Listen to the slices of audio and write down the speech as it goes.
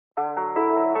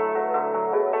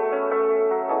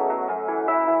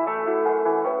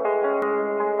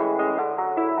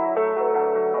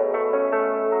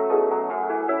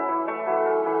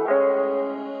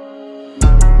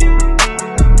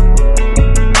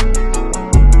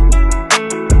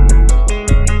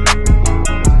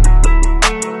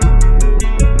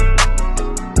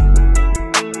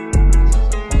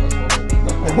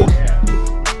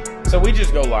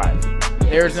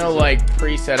no like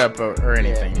pre-setup or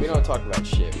anything. We don't talk about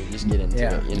shit. We just get into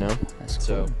it, you know? That's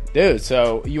so, cool. Dude,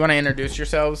 so you want to introduce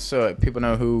yourselves so that people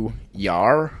know who you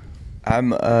are? I'm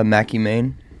MacKee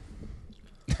Main.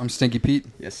 I'm Stinky Pete.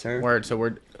 Yes, sir. Word, so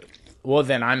we're... Well,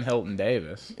 then I'm Hilton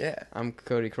Davis. Yeah. I'm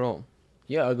Cody Kroll.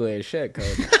 You ugly as shit,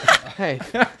 Cody. Hey.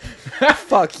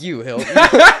 Fuck you, Hilton.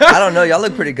 I don't know. Y'all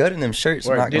look pretty good in them shirts.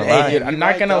 Word, I'm not dude, gonna lie. hey, dude, I'm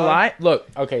not gonna lie. Look,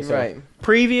 okay, so Right.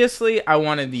 previously I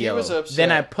wanted the He yellow. was upset.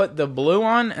 Then I put the blue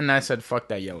on, and I said, "Fuck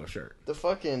that yellow shirt." The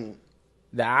fucking...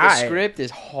 The The script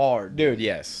is hard. dude.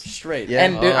 Yes. Straight Yeah.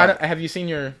 And dude, up. have you seen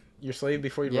your sleeve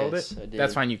before you rolled it? Yes, I did.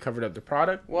 That's fine. You covered up the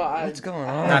product. Well, What's going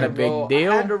on? Not a big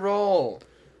deal. I had to roll.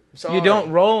 Sorry. You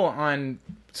don't roll on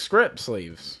script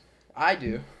sleeves. I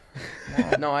do.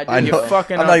 No, I do. I You know.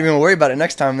 fucking I'm up. not even gonna worry about it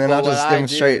next time. Then Well, I'll just what give I him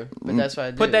do, straight. But that's what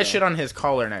I do. Put that though. shit on his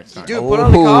collar next time. Dude, put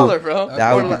on the Ooh. collar, bro.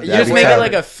 That would- Put on- that'd You just be make tough. it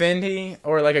like a Fendi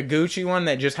or like a Gucci one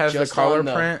that just has Just the collar on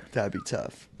the- print. That'd be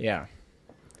tough. Yeah.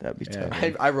 That'd be Yeah.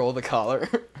 tough. I roll the collar.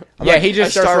 Yeah, he just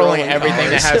I starts start rolling rolling everything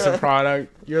that collars. has some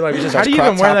product. You're like, He just how starts do you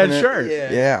even crop wear that topping it.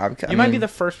 shirt? Yeah. Yeah, You might be the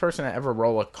first person to ever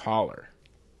roll a collar.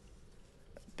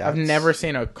 I've never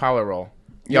seen a collar roll.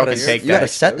 Y'all can take You gotta that.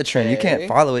 set the trend. You can't Okay.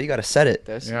 follow it. You gotta set it.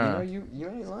 That's Yeah. you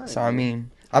ain't lying. So I dude.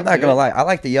 mean, I'm not gonna lie. I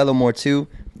like the yellow more too,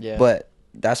 Yeah. but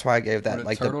that's why I gave that Would a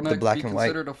like the turtleneck black be and white.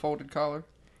 considered a folded collar?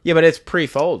 Yeah, but it's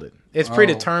pre-folded. It's Oh.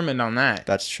 predetermined on that.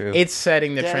 That's true. It's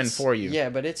setting the trend That's- for you. Yeah,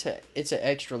 but it's an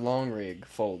extra long rig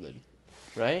folded,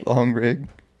 right? Long rig.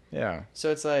 Yeah.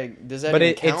 So it's like, does that But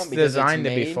even count? it's because designed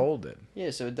it's to be made? folded.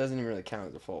 Yeah, so it doesn't even really count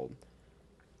as a fold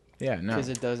Yeah, no. because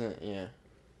it doesn't. Yeah.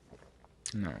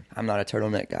 No. I'm not a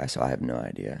turtleneck guy, so I have no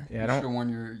idea. Yeah, I You should have don't.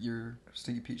 worn your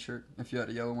Stinky Pete shirt if you had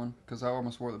a yellow one, because I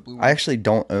almost wore the blue one. I actually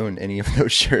don't own any of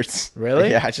those shirts.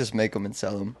 Really? Yeah, I just make them and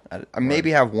sell them. I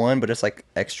maybe have one, but it's like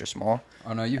extra small.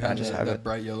 Oh no, you I had just that, have that it.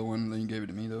 bright yellow one, then you gave it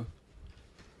to me though.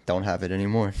 Don't have it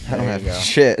anymore. I don't There have you go.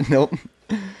 shit. Nope.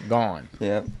 Gone.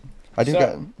 Yeah. I do So-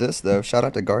 got this though. Shout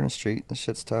out to Garden Street. This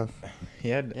shit's tough.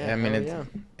 Yeah, Yeah, I mean, hell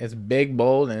it's big,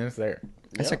 bold, and it's there.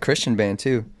 It's Yeah. a Christian band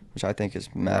too, which I think is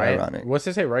mad Right? ironic. What's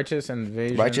it say? Righteous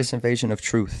Invasion? Righteous Invasion of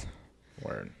Truth.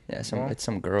 Word. Yeah, Well- it's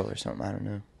some girl or something. I don't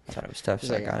know. I thought it was tough, She's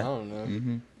so like, I got I it. don't know.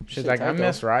 Mm-hmm. She's Shit, like, I tight, though.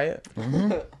 miss Riot.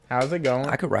 How's it going?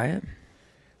 I could riot.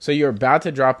 So you're about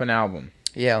to drop an album.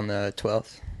 Yeah, on the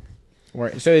 12th.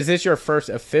 So is this your first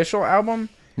official album?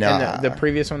 Nah. And the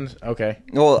previous ones? Okay.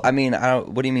 Well, I mean, I don't.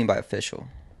 What do you mean by official?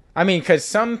 I mean, because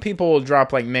some people will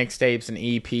drop like mixtapes and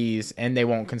EPs and they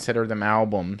won't consider them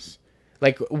albums.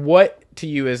 Like, what to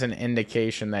you is an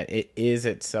indication that it is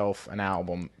itself an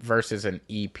album versus an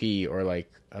EP or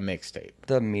like a mixtape?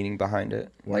 The meaning behind it,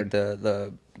 like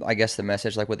the I guess the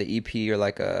message, like with the EP or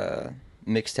like a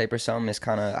mixtape or something, is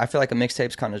kind of. I feel like a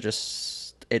mixtape's kind of just.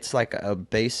 It's like a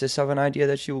basis of an idea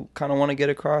that you kind of want to get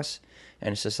across.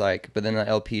 And it's just like, but then the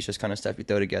LP is just kind of stuff you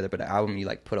throw together. But the album, you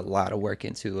like put a lot of work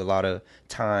into, a lot of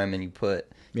time, and you put,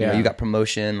 you know, you got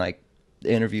promotion, like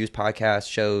interviews, podcasts,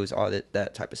 shows, all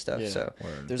that type of stuff. Yeah. So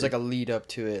There's like a lead up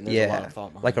to it, and there's a lot of thought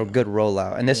behind like a it. good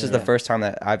rollout. And this is the Yeah. first time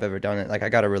that I've ever done it. Like I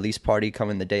got a release party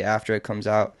coming the day after it comes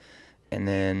out, and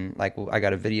then like I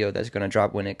got a video that's gonna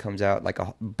drop when it comes out. Like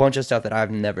a bunch of stuff that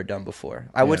I've never done before.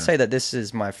 I would Yeah. say that this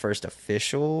is my first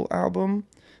official album.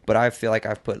 But I feel like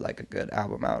I've put like a good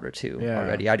album out or two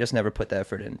already. I just never put the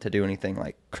effort in to do anything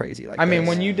like crazy like I mean, this.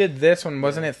 when you did this one,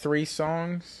 wasn't it 3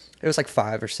 songs? It was like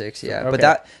 5 or 6, yeah. Okay.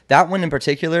 But that one in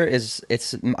particular it's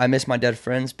I miss my dead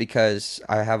friends because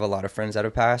I have a lot of friends that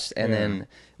have passed, and then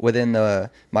within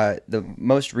the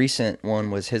most recent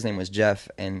one was his name was Jeff,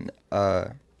 and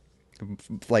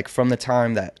like from the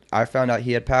time that I found out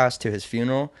he had passed to his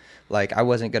funeral, like I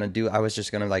was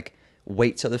just gonna like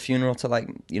wait till the funeral to like,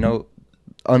 you know,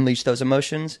 unleash those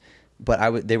emotions.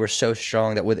 But they were so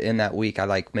strong that within that week I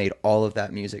like made all of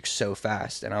that music so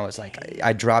fast, and I was like,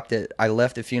 I dropped it. I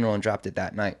left the funeral and dropped it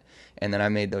that night, and then I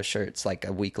made those shirts like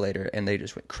a week later, and they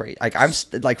just went crazy. Like I'm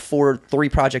like 3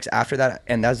 projects after that,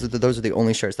 and those are the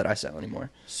only shirts that I sell anymore.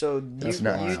 So That's you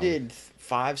nuts. did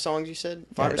 5 songs, you said?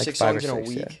 5 Yeah, or like 6 5 or songs in a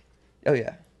 6, week? Oh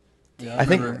yeah. Yeah, I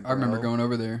think- I remember going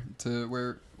over there to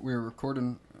where we were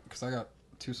recording, because I got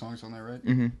 2 songs on there, right?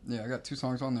 Mm-hmm. Yeah, I got 2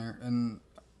 songs on there, and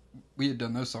we had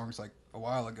done those songs like a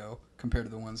while ago compared to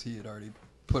the ones he had already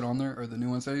put on there, or the new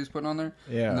ones that he was putting on there.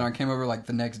 Yeah. And then I came over like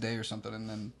the next day or something, and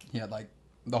then he had like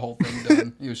the whole thing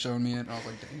done. He was showing me it, and I was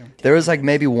like, damn. There was like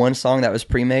maybe one song that was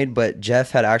pre-made, but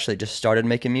Jeff had actually just started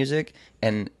making music,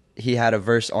 and he had a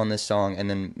verse on this song, and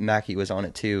then MacKee was on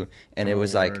it too, and it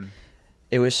was like,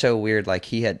 it was so weird. Like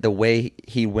he had the way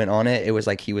he went on it. It was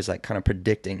like he was like kind of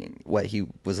predicting what he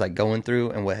was like going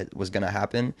through and what was gonna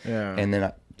happen. Yeah. And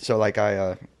then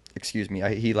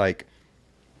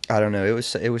I don't know.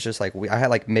 It was just like I had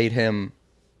like made him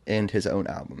end his own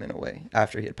album in a way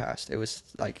after he had passed. It was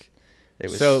like it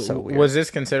was so weird. Was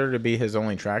this considered to be his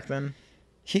only track then?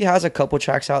 He has a couple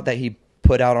tracks out that he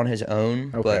put out on his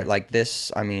own, Okay. but like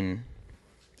this, I mean,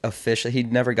 officially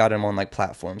he'd never got him on like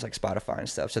platforms like Spotify and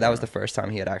stuff. So that was the first time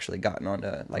he had actually gotten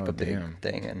onto like a big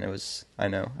thing, and it was, I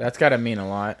know, That's got to mean a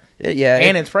lot. yeah,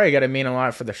 And it's probably got to mean a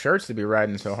lot for the shirts to be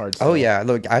riding so hard. Oh yeah,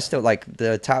 look, I still like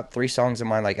the top 3 songs of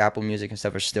my like Apple Music and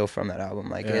stuff are still from that album.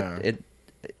 Like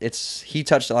it's he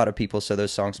touched a lot of people, so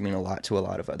those songs mean a lot to a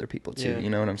lot of other people too. Yeah.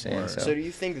 You know what I'm saying? Right. So do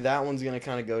you think that one's gonna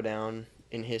kind of go down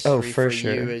in history for you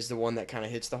sure. as the one that kind of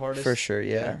hits the hardest? For sure,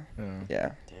 yeah.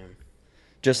 Damn.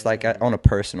 Just like on a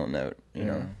personal note, you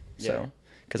know. Yeah. So,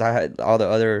 because I had all the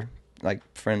other like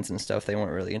friends and stuff, they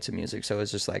weren't really into music, so it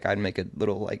was just like I'd make a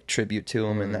little like tribute to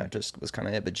him, and that just was kind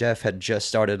of it. But Jeff had just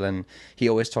started, and he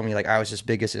always told me like I was his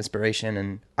biggest inspiration,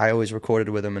 and I always recorded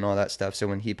with him and all that stuff. So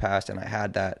when he passed, and I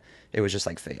had that, it was just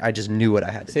like fate. I just knew what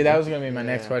I had to do. See, that was gonna be my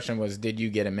next question: was did you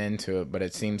get him into it? But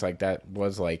it seems like that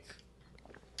was like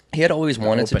he had always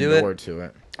wanted to do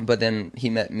it. But then he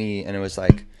met me, and it was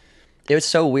like, it was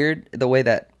so weird the way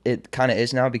that it kind of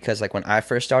is now, because like when I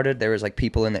first started, there was like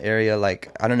people in the area,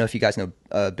 like I don't know if you guys know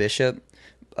Bishop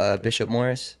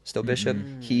Morris, still Bishop.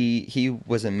 He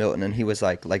was in Milton, and he was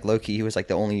like low-key, he was like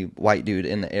the only white dude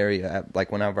in the area like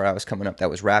whenever I was coming up that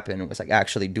was rapping and was like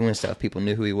actually doing stuff. People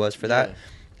knew who he was for that.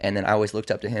 And then I always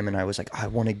looked up to him, and I was like, I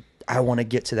want to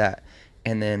get to that.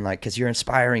 And then like, because you're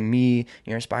inspiring me,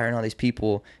 you're inspiring all these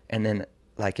people. And then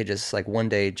like it just like one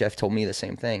day Jeff told me the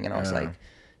same thing, and I was like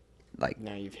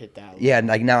now you've hit that level. Yeah,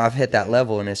 like now I've hit that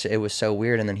level, and it was so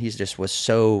weird. And then he's just was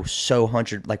so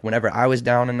 100, like whenever I was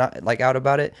down and not like out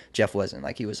about it, Jeff wasn't.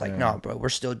 Like he was like, no bro, we're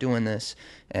still doing this.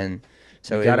 And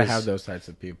so you gotta have those types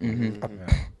of people.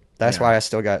 That's why I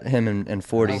still got him in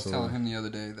 40. I was telling him the other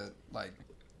day that like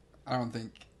I don't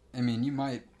think, I mean, you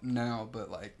might now,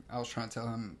 but like I was trying to tell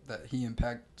him that he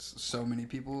impacts so many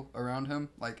people around him.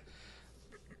 Like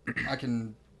I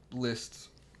can list,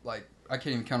 like I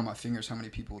can't even count on my fingers how many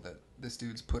people that this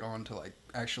dude's put on to like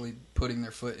actually putting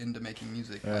their foot into making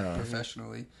music like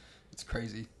professionally. It's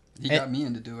crazy. He got me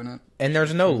into doing it. And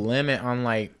there's no limit on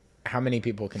like how many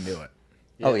people can do it.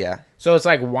 Oh yeah. So it's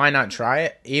like, why not try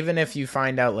it? Even if you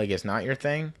find out like it's not your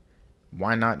thing,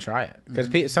 why not try it?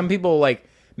 Because some people like,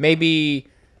 maybe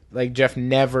like Jeff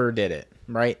never did it,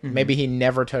 right? Maybe he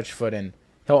never touched foot in.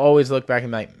 He'll always look back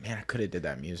and be like, man, I could have did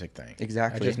that music thing.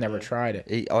 Exactly. I just never tried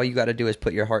it. All you got to do is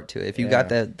put your heart to it. If you got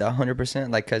the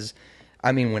 100%, like, because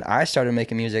I mean, when I started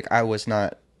making music, I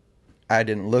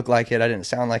didn't look like it, I didn't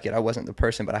sound like it, I wasn't the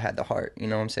person, but I had the heart, you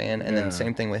know what I'm saying? And then the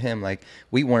same thing with him, like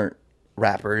we weren't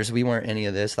rappers, we weren't any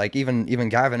of this. Like even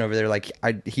Gavin over there, like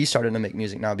he's starting to make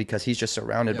music now because he's just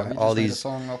surrounded by all these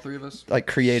song, all 3 of us, like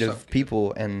creative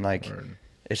people, and like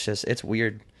it's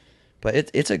weird, but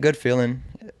it's a good feeling.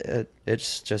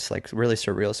 It's just like really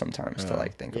surreal sometimes to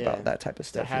like think about that type of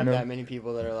stuff. To have that many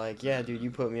people that are like, yeah, dude, you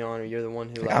put me on, or you're the one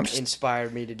who like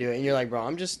inspired me to do it, and you're like, bro,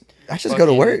 I just go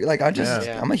to work. Like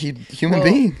I'm a human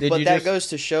being. But that goes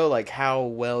to show like how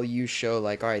well you show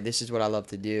like, all right, this is what I love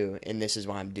to do, and this is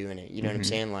why I'm doing it. You know what I'm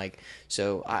saying? Like,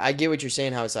 so I get what you're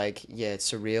saying. How it's like, yeah, it's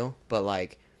surreal, but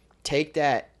like, take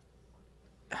that.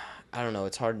 I don't know.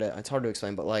 It's hard to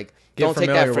explain, but like, don't take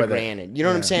that for granted. You know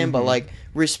what I'm saying? But like,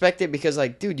 respect it, because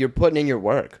like, dude, you're putting in your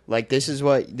work. Like, this is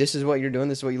what you're doing.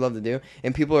 This is what you love to do.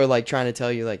 And people are like trying to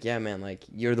tell you, like, yeah, man, like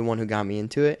you're the one who got me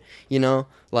into it. You know,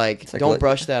 like don't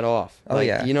brush that off. Oh like,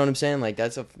 yeah, you know what I'm saying? Like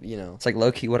that's It's like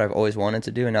low key what I've always wanted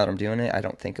to do, and now that I'm doing it, I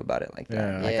don't think about it like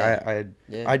that.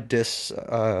 I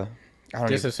don't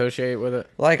disassociate with it.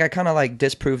 Like I kind of like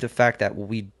disprove the fact that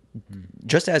we.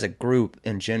 Just as a group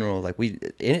in general, like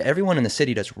everyone in the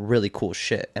city does really cool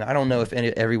shit, and I don't know if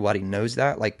everybody knows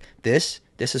that. Like this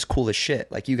is cool as shit.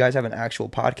 Like you guys have an actual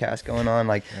podcast going on.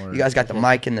 Like you guys got the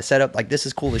mic and the setup. Like this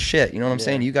is cool as shit. You know what I'm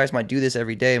saying? You guys might do this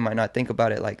every day, might not think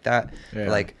about it like that.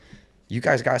 Like you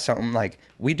guys got something. Like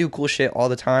we do cool shit all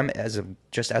the time as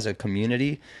a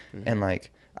community, and like.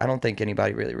 I don't think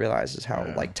anybody really realizes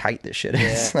how like tight this shit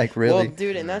is. Like really, well,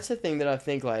 dude, and that's the thing that I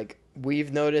think like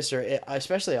we've noticed, or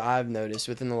especially I've noticed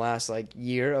within the last like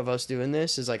year of us doing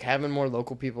this, is like having more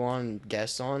local people on, and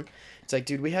guests on. It's like,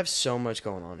 dude, we have so much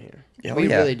going on here. We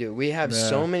really do. We have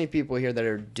so many people here that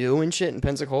are doing shit in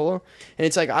Pensacola, and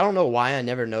it's like I don't know why I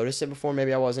never noticed it before.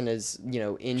 Maybe I wasn't as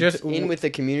in with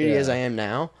the community as I am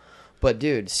now. But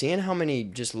dude, seeing how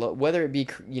many whether it be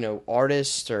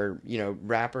artists or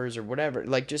rappers or whatever,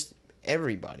 like just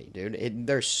everybody, dude.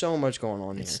 There's so much going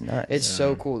on It's here. nuts. It's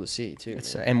so cool to see too.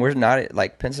 And we're not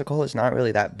like Pensacola is not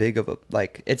really that big of a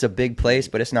like. It's a big place,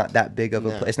 but it's not that big of a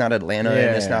place. It's not Atlanta,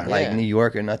 and it's not like New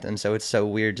York or nothing. So it's so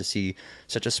weird to see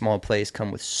such a small place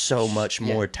come with so much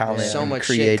more talent, so and much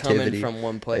creativity shit coming from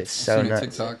one place. It's so I seen a nuts.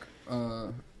 TikTok. I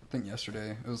think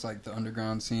yesterday it was like the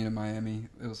underground scene in Miami.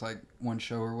 It was like one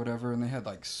show or whatever, and they had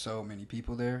like so many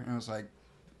people there, and it was like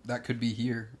that could be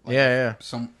here. Like,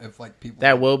 if like people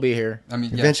That will be here. I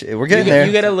mean, Eventually, we're getting there.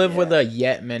 You got to live with a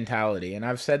yet mentality. And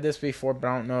I've said this before, but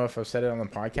I don't know if I've said it on the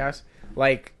podcast.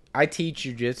 Like, I teach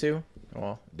jujitsu.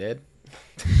 Well, did.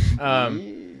 Ouch.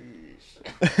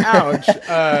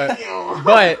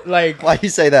 But, like... Why you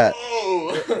say that?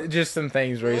 Just some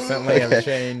things recently have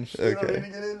changed.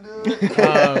 Okay.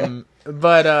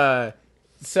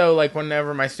 So, like,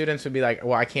 whenever my students would be like,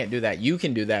 well, I can't do that. You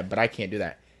can do that, but I can't do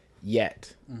that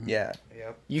yet. Yeah.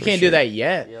 Yep. You can't do that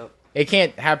yet. Yep. It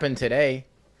can't happen today.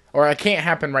 Or it can't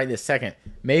happen right this second.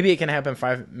 Maybe it can happen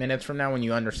 5 minutes from now when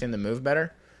you understand the move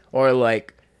better. Or,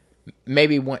 like,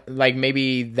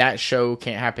 maybe that show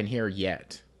can't happen here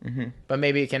yet. Mm-hmm. But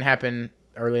maybe it can happen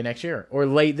early next year. Or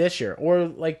late this year. Or,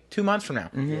 like, 2 months from now.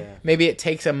 Mm-hmm. Yeah. Maybe it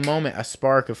takes a moment, a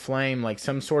spark, a flame, like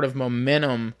some sort of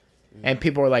momentum. And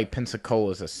people are like,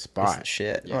 Pensacola's a spot. It's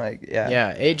shit. Yeah. Like, yeah. Yeah,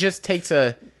 it just takes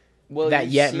that you've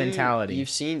yet seen- mentality. You've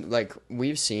seen, like,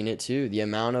 we've seen it too. The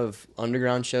amount of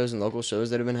underground shows and local shows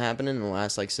that have been happening in the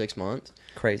last, like, 6 months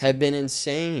Crazy. have been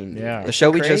insane. Yeah. It's The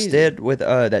show we crazy. just did with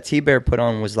that T-Bear put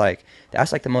on was like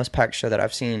that's like the most packed show that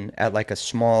I've seen at like a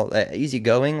small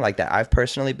easygoing like that I've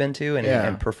personally been to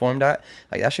and performed at.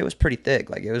 Like that shit was pretty thick.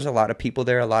 Like it was a lot of people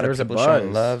there, a lot There of was a people showing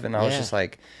buzz. love, and I was Yeah. just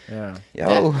like, Yeah.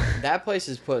 yo, That place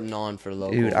is putting on for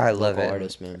local, Dude, I love local it.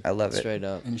 artists, man. I love it. Straight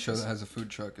up. any show that has a food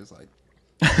truck is like.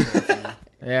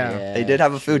 Yeah. they did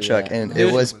have a food truck, yeah. and That it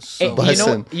shit was so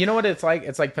bussin'. You know what it's like?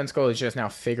 It's like Pensacola is just now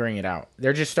figuring it out.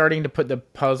 They're just starting to put the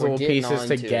puzzle We're getting pieces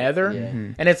onto it, together, yeah.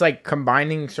 Mm-hmm. and it's like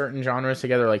combining certain genres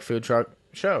together, like food truck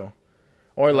show,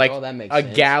 or like that makes a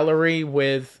sense. gallery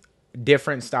with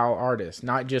different style artists,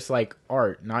 not just like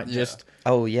art, not just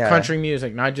Oh yeah, country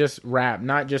music, not just rap,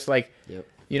 not just like Yep.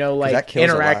 you know, that like kills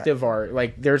a lot. interactive art.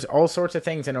 Like there's all sorts of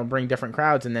things, and it'll bring different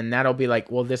crowds, and then that'll be like,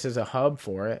 well, this is a hub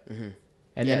for it.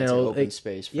 And Yeah, then it's an it'll open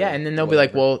space for and then they'll be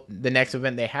like, whatever. well, the next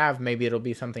event they have, maybe it'll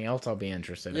be something else I'll be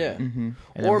interested Yeah. in. Mm-hmm.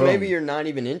 And Or then maybe boom. you're not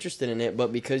even interested in it,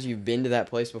 but because you've been to that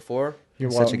place before,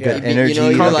 You're such a good yeah. energy,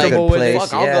 you're like, comfortable good with it. place.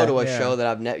 fuck, I'll yeah. go to a Yeah. show that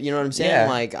I've never, you know what I'm saying? Yeah.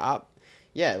 Like,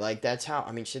 like that's how,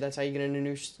 I mean, shit, that's how you get into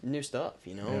new stuff,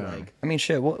 you know? Yeah. Like, I mean,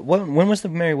 shit. When was the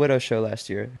Mary Widow show last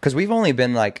year? Because we've only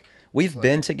been like we've Like,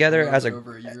 been together as a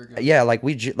over a year ago. yeah, like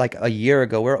like a year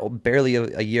ago. We're barely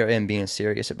a year in being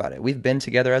serious about it. We've been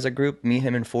together as a group, me,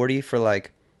 him, and 40 for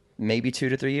like maybe 2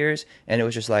 to 3 years, and it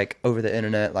was just like over the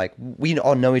internet. Like we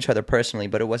all know each other personally,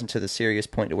 but it wasn't to the serious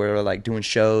point to where we're like doing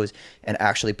shows and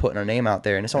actually putting our name out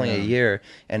there. And it's only a year,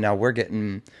 and now we're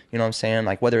getting, you know what I'm saying?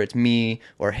 Like whether it's me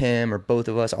or him or both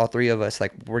of us, all three of us,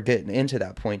 like we're getting into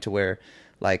that point to where,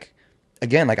 like,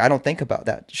 again, like I don't think about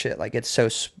that shit. Like it's so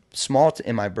small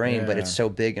in my brain, but Yeah. it's so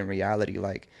big in reality.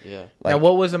 Like, yeah. like Now,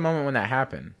 what was the moment when that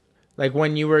happened? Like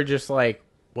when you were just like,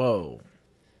 whoa,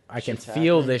 I can Shit's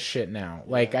feel happening. this shit now.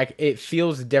 Like it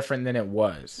feels different than it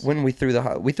was. when we threw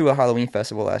a Halloween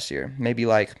festival last year, maybe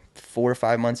like 4 or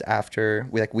 5 months after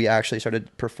we actually started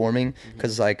performing,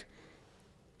 because like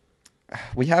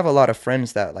we have a lot of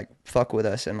friends that like fuck with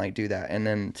us and like do that, and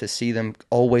then to see them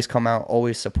always come out,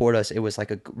 always support us, it was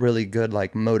like a really good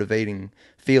like motivating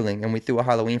feeling. And we threw a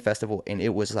Halloween festival, and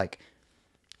it was like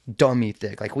dummy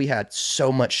thick. Like we had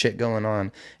so much shit going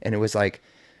on, and it was like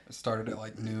It started at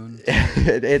like noon.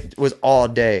 it was all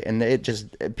day, and it just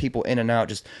people in and out,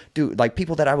 just dude, like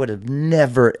people that I would have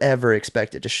never ever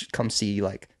expected to come see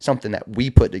like something that we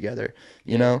put together,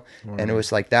 you know. And it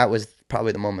was like that was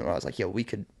probably the moment where I was like, yo, we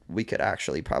could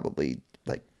actually probably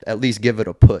like at least give it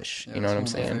a push. Yeah, You know what I'm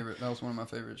that's one of my saying? favorite- That was one of my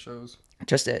favorite shows.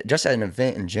 Just at an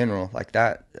event in general like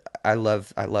that, I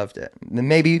loved it.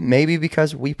 Maybe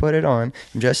because we put it on.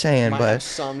 I'm just saying, Might but have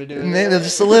something to do with maybe it.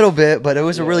 just a little bit. But it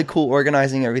was a Yeah. really cool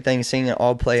organizing everything, seeing it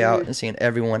all play out, and seeing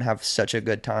everyone have such a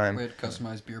good time. We had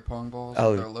customized beer pong balls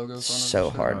Oh, with our logos on them. so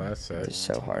and shit. hard. Oh, that's sick. It's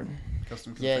so hard.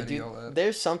 Custom Yeah, confetti, dude, all that.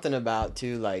 there's something about,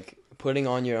 too, like, putting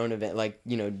on your own event, like,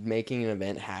 you know, making an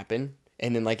event happen,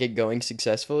 and then, like, it going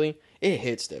successfully, it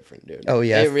hits different, dude. Oh,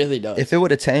 yeah. It really does. If it would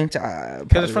have tanked,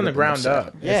 Because it's from the ground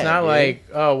up. Yeah, it's not dude. like,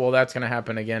 oh, well, that's going to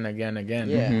happen again.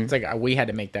 Yeah. It's like we had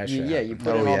to make that shit yeah, happen. you put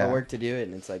Oh, in all yeah. the work to do it,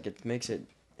 and it's like, it makes it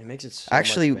so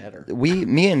Actually, much better.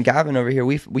 me and Gavin over here,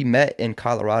 we met in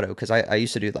Colorado, because I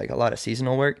used to do like a lot of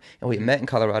seasonal work, and we met in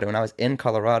Colorado. When I was in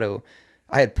Colorado,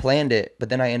 I had planned it, but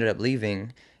then I ended up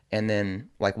leaving, and then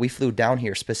like we flew down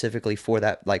here specifically for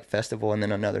that like festival and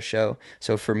then another show.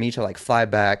 So for me to like fly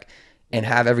back and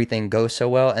have everything go so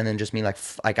well, and then just me like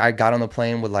I got on the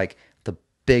plane with like the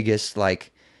biggest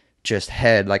like just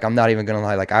head, like I'm not even gonna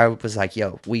lie, like I was like,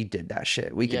 yo, we did that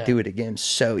shit, we could do it again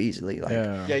so easily. Like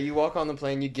yeah, you walk on the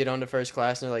plane, you get onto first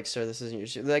class, and they're like, sir, this isn't your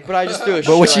shit. Like, but I just threw a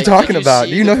But what you talking about?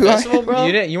 Do you know who I am? Bro?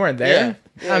 You weren't there?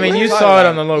 Yeah, I mean, you what saw it about?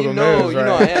 on the local you know, news, you right?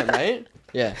 know I am, right?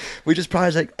 Yeah. We just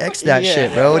probably like X that Yeah.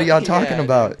 shit, bro. What are y'all talking Yeah,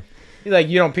 about? He's like,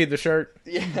 you don't peep the shirt?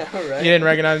 Yeah, right. You didn't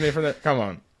recognize me from that? Come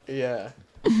on. Yeah,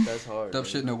 that's hard. Dub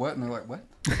shit, know what? And they're like, what?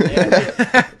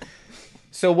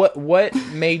 So what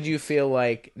made you feel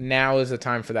like now is the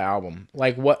time for the album?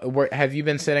 Like have you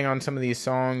been sitting on some of these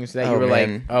songs that you were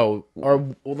man. like,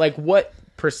 or like what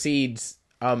precedes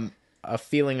a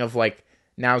feeling of like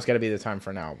now's got to be the time for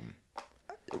an album?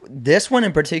 This one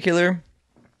in particular,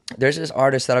 there's this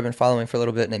artist that I've been following for a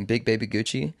little bit named Big Baby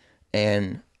Gucci,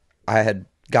 and I had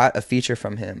got a feature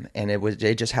from him, and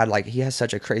it just had like, he has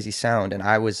such a crazy sound, and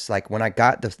I was like, when I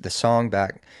got the song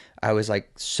back, I was like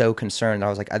so concerned. I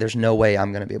was like, there's no way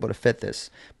I'm gonna be able to fit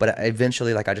this. But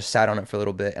eventually, like I just sat on it for a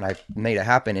little bit and I made it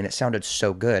happen, and it sounded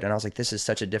so good. And I was like, this is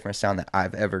such a different sound that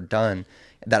I've ever done,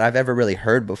 that I've ever really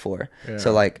heard before. Yeah.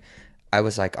 So like, I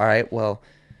was like, all right, well,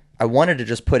 I wanted to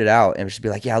just put it out and just be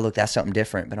like, yeah, look, that's something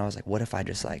different. But I was like, what if I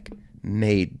just like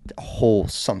made a whole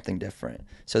something different?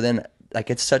 So then like,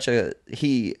 it's such a,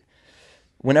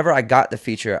 whenever I got the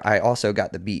feature, I also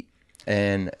got the beat.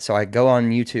 And so I go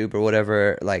on YouTube or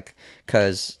whatever, like,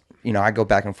 cause you know, I go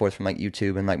back and forth from like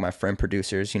YouTube and like my friend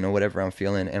producers, you know, whatever I'm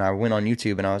feeling. And I went on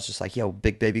YouTube and I was just like, yo,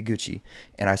 Big Baby Gucci.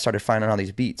 And I started finding all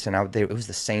these beats, and it was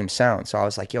the same sound. So I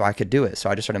was like, yo, I could do it. So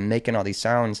I just started making all these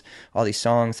sounds, all these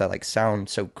songs that like sound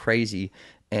so crazy.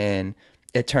 And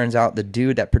it turns out the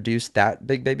dude that produced that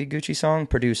Big Baby Gucci song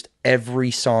produced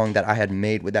every song that I had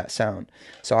made with that sound.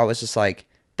 So I was just like,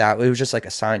 it was just like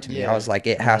a sign to me. Yeah. I was like,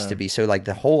 it has to be. So like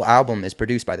the whole album is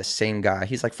produced by the same guy.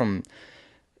 He's like from,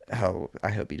 I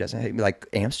hope he doesn't hate me, like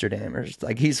Amsterdam, or just,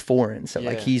 like he's foreign. So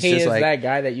like he is like that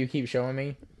guy that you keep showing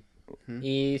me.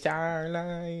 He's our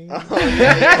life. Oh,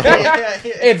 yeah.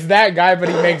 It's that guy, but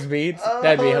he makes beats.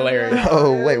 That'd be hilarious.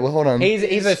 Oh wait, well hold on.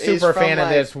 He's a super fan of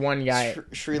this one guy.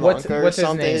 Sri Lanka what's or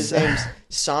something. His name? His name's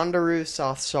Sandaru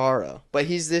Sathsara. But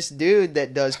he's this dude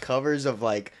that does covers of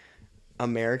like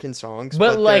American songs,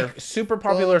 but like super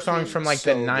popular songs from like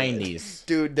so the 90s.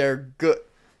 Dude, they're good.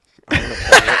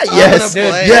 Yes, dude,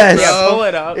 yes. Yeah, pull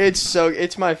it up.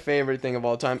 It's my favorite thing of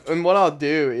all time. And what I'll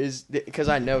do is, because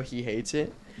I know he hates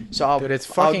it, so dude, it's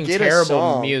fucking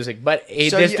terrible music. But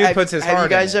this dude puts his heart in it. Have you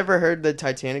guys ever heard the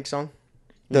Titanic song?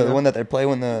 The one that they play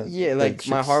when the like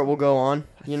My Heart Will Go On.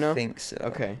 You know? I think so.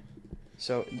 Okay,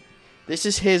 so this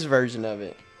is his version of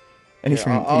it. And he's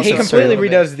he completely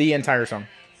redoes the entire song.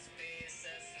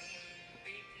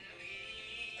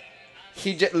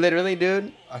 He literally,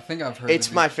 dude. I think I've heard.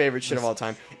 It's my favorite shit of all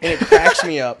time, and it cracks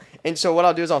me up. And so what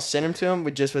I'll do is I'll send him to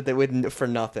him for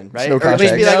nothing, right? No or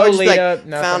just be no like,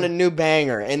 found a new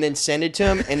banger, and then send it to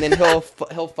him, and then he'll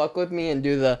fuck with me and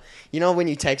do the, you know, when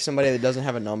you text somebody that doesn't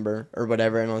have a number or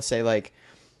whatever, and he'll say like,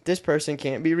 this person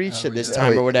can't be reached at this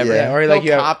time or whatever. Yeah. Or like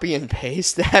he'll copy and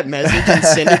paste that message and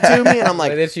send it to me, and I'm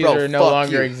like, this user no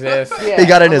longer exists. Yeah, he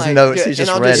got it in his like, notes. He's just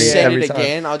and I'll ready just send every it time.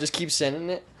 again. I'll just keep sending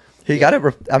it. He got it.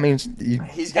 I mean,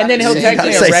 and then he'll text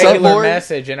me a regular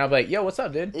message, and I'll be like, "Yo, what's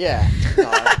up, dude?" Yeah.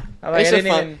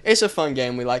 It's a fun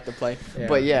game we like to play. Yeah.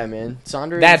 But yeah, man,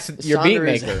 that's your beat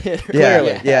maker.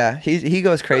 Yeah. He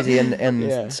goes crazy,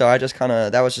 and so I just kind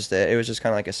of, that was just it. It was just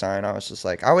kind of like a sign. I was just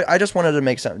like, I just wanted to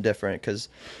make something different, because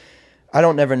I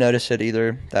don't never notice it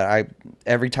either. That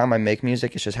every time I make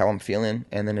music, it's just how I'm feeling,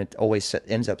 and then it always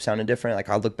ends up sounding different. Like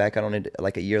I'll look back on it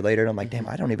like a year later, and I'm like, damn,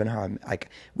 I don't even know how I'm like.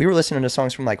 We were listening to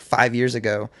songs from like 5 years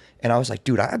ago, and I was like,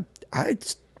 dude, I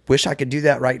wish I could do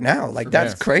that right now. Like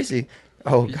that's crazy.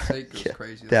 Oh, God. Yeah,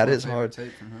 crazy. That is hard.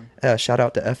 Shout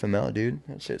out to FML, dude.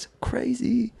 That shit's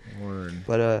crazy. Word.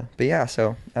 But yeah,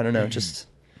 so I don't know. I just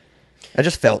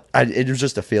felt it was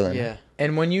just a feeling. Yeah.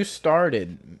 And when you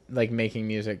started like making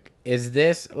music, is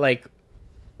this like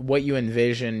what you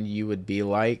envisioned you would be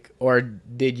like, or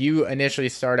did you initially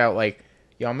start out like,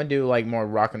 yo, I'm gonna do like more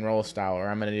rock and roll style, or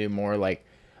I'm gonna do more like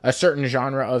a certain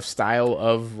genre of style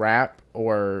of rap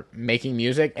or making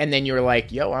music, and then you were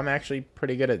like, yo, I'm actually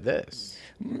pretty good at this?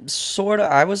 Sorta.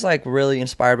 I was like really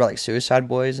inspired by like Suicide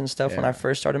Boys and stuff when I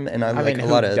first started, and I like mean, a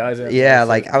lot of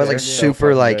like I was like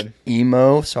super like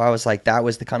emo, so I was like, that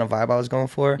was the kind of vibe I was going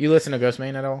for. You listen to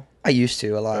Ghostman at all? I used to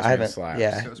a lot. I haven't. Slaps.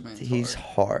 Yeah, he's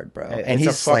hard, bro. And he's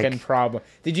a fucking like, problem.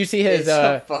 Did you see his? It's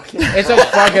a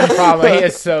fucking problem. He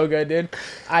is so good, dude.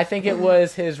 I think it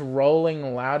was his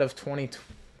Rolling Loud of 2020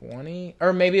 2020,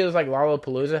 or maybe it was like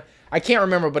Lollapalooza. I can't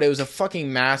remember, but it was a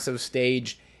fucking massive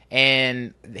stage,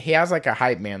 and he has like a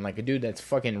hype man, like a dude that's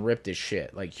fucking ripped as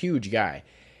shit, like huge guy,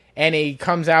 and he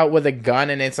comes out with a gun,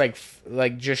 and it's like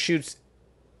just shoots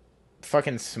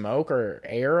fucking smoke or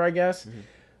air, I guess,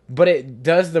 but it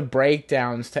does the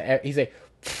breakdowns to. He's like.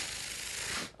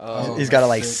 Oh, he's got to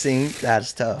like sync.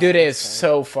 That's tough. Dude, it is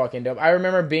so fucking dope. I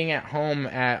remember being at home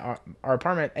at our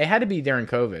apartment. It had to be during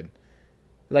COVID.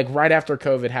 Like right after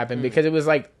COVID happened because it was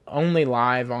like only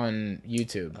live on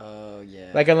YouTube. Oh,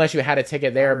 yeah. Like unless you had a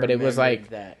ticket there, but it was like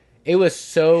that. It was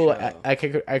so Show. I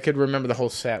could remember the whole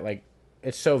set. Like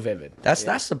it's so vivid. That's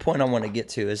the point I want to get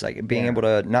to is like being able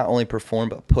to not only perform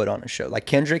but put on a show. Like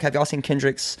Kendrick, have y'all seen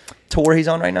Kendrick's tour he's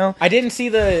on right now? I didn't see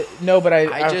but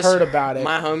I just heard about it.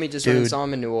 My homie just went and saw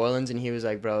him in New Orleans, and he was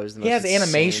like, "Bro, it was the most." He has insane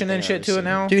animation thing and I've shit ever to it seen."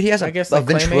 now. Dude, he has a like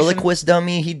ventriloquist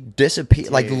dummy. He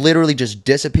disappears, like literally just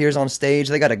disappears on stage.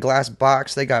 They got a glass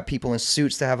box. They got people in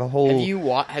suits that have a whole. Have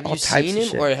you seen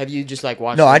him, or have you just like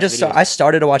watched? No, I videos?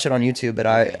 started to watch it on YouTube, but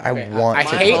I want. I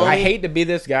to hate to be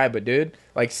this guy, but dude,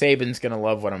 like Saban's gonna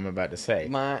love what I'm about to say.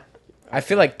 I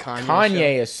feel like Kanye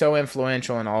Kanye is so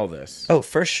influential in all this. Oh,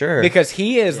 for sure. Because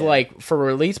he is like, for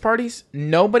release parties,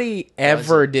 nobody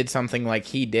ever did something like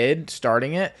he did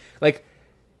starting it. Like,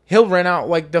 he'll rent out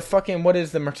like the fucking, what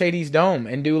is the Mercedes Dome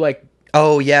and do like,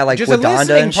 oh yeah, like just a with Donda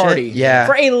listening and party. shit. Yeah.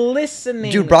 For a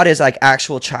listening. Dude brought his like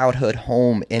actual childhood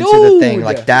home into the thing. Dude.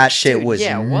 Like that shit Dude, was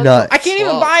yeah, what nuts. I can't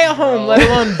even Fuck, buy a home, bro. let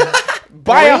alone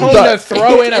buy a home to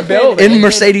throw in a building. In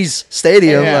Mercedes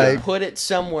Stadium, Yeah. like Put it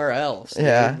somewhere else.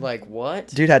 Yeah. Dude. Like what?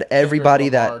 dude had everybody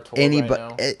Lamar that tour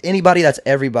right anybody that's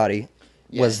everybody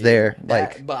Yeah, was dude, there. that-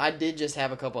 Like but I did just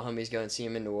have a couple homies go and see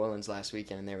him in New Orleans last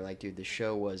weekend, and they were like, "Dude, the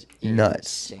show was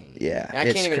nuts. insane." Yeah, And I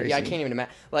it's can't even. crazy. Yeah, I can't even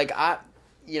imagine. Like I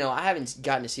haven't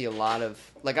gotten to see a lot of.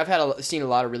 Like I've seen a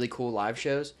lot of really cool live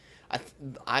shows.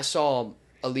 I saw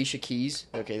Alicia Keys.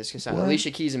 Okay, this can sound What?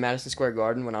 Alicia Keys in Madison Square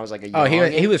Garden when I was like a Oh,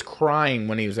 young. he was crying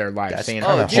when he was there live That's seeing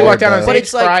kinda her. She hard, walked down on though. stage, But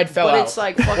it's like, cried, fell but out. it's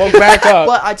like fucking. Woke back up.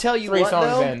 But I tell you 3 what, songs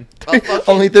though, in. a fucking-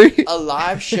 Only 3? a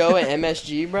live show at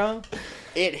MSG, bro.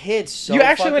 It hits so. You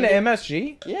actually went to fucking-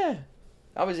 MSG? Yeah.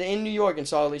 I was in New York and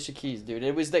saw Alicia Keys, dude.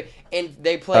 It was and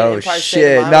they played Oh, Empire State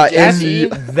shit, of Mind not with in Jay-Z.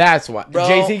 That's why. Bro.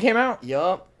 Jay-Z came out?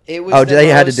 Yup. It was Oh, the they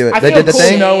had to most- do it. I They feel did the cool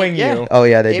thing. knowing Yeah. you. Oh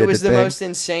yeah, they It did was the the thing. most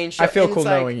insane show. I feel and cool it's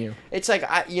like- knowing you. It's like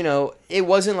it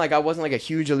wasn't like I wasn't like a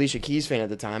huge Alicia Keys fan at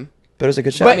the time. But it was a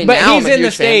good show. But, I mean, but now he's I'm a in the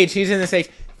huge fan. stage. He's in the stage.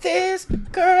 This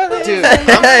girl is... Dude, hey, I'm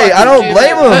I fucking don't dude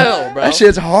blame as him. hell, bro. That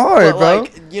shit's hard, But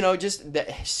bro. like just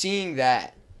seeing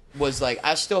that was like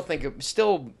I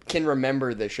still can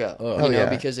remember the show. Oh, you know yeah.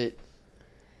 because it.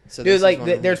 So Dude, this like, is one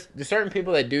of there's certain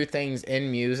people that do things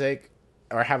in music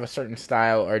or have a certain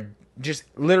style or just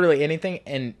literally anything,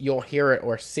 and you'll hear it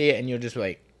or see it, and you'll just be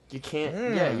like... you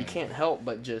can't help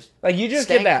but just Like, you just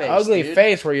stank get that face, ugly dude.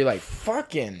 face where you're like,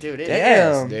 fucking Dude, it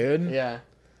damn, is. dude. Yeah.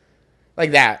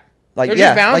 Like that. Like They're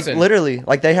yeah, just bouncing. like literally,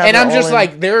 like they have. And it I'm all just in-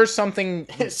 like, there's something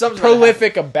Something's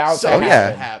prolific about So- that. oh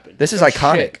yeah, happen. this is Oh,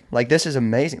 iconic. shit. Like this is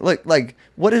amazing. Look, like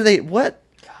what do they? What?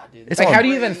 God, dude. It's Like, on- how do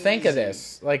you even think of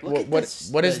this? Like, Look at what this,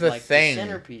 what is the like, thing? The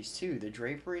centerpiece too, the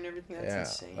drapery and everything. That's Yeah,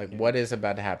 insane. like dude. what is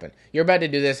about to happen? You're about to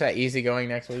do this at Easygoing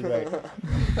next week. Like,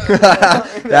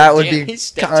 that would Damn, be he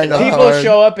stepped kind it of up. people hard.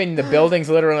 show up and the building's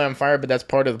literally on fire, but that's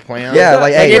part of the plan. Yeah,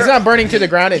 like, hey, it's not burning to the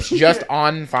ground; it's just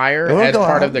on fire It'll as go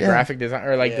part out, of the yeah. graphic design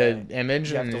or like Yeah. the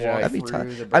image. You have And to you're walk like, That'd be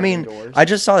through tight. the I mean, building doors. I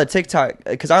just saw the TikTok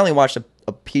because I only watched a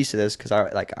piece of this because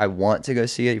I want to go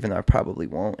see it, even though I probably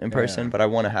won't in person, Yeah. but I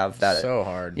want to have that so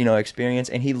hard. experience.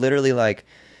 And he literally like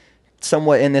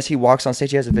somewhat in this, he walks on stage,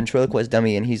 he has a ventriloquist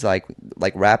dummy, and he's like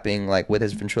rapping like with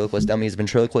his ventriloquist dummy. His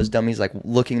ventriloquist dummy's like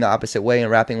looking the opposite way and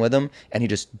rapping with him, and he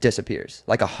just disappears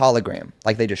like a hologram.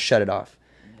 Like they just shut it off.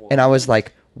 And I was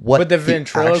like, what? But the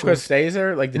ventriloquist actual- stays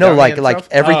there, like the No, dummy like itself?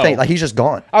 everything. Oh. Like he's just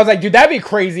gone. I was like, dude, that'd be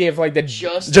crazy if like the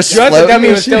Just Just the floating dummy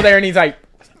and was still shit. there, and he's like,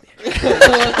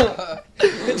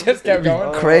 it just kept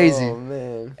going. Crazy. Oh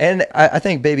man. And I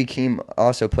think Baby Keem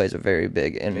also plays a very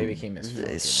big and Baby Keem is fucking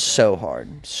it's so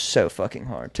hard, so fucking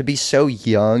hard to be so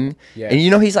young. Yeah. And you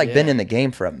know he's like been Yeah. in the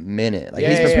game for a minute. Like Yeah,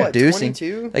 he's yeah, been yeah. producing.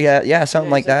 22? Like, yeah, something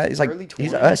Yeah, like he's that. like He's like early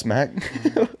he's 20s. us,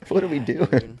 Mac. What are we doing?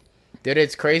 Dude. Dude,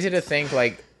 it's crazy to think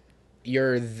like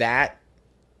you're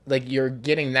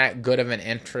getting that good of an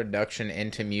introduction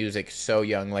into music so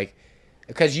young, like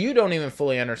because you don't even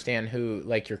fully understand who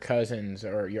like your cousins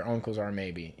or your uncles are,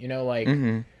 maybe, you know, like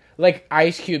like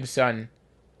Ice Cube's son.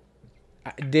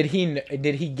 Did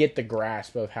he get the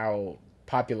grasp of how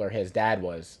popular his dad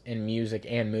was in music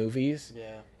and movies?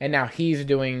 Yeah. And now he's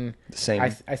doing The same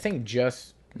I think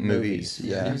just movies. He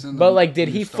Yeah. was in the But like, did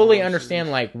new he Star fully Wars understand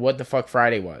series. like what the fuck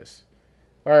Friday was?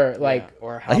 or like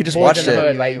or Like, he just Boys watched in the it.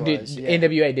 Hood, like was,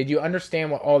 NWA. Did you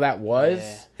understand what all that was?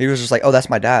 Yeah. He was just like, "Oh, that's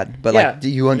my dad." But Yeah. like, do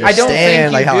you I don't think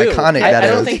understand like you how do. iconic that I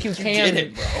is? don't think you can. get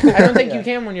it, bro. I don't think you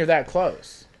can when you're that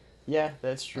close. Yeah,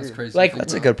 that's true. That's crazy. Like, to think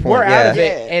That's a about. good point. We're out of Yeah.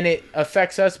 it, and it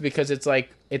affects us because it's like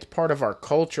it's part of our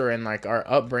culture and like our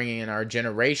upbringing and our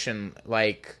generation.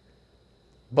 Like,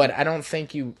 but I don't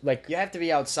think you like. You have to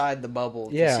be outside the bubble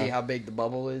Yeah. to see how big the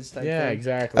bubble is. Type Yeah, thing.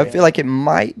 exactly. I feel like it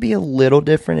might be a little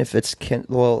different if it's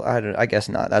well, I guess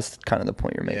not. That's kind of the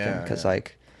point you're making Yeah, because yeah.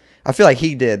 like I feel like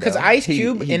he did because though. Ice He-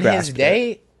 Cube he in his grasped it.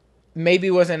 day maybe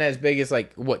wasn't as big as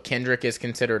like what Kendrick is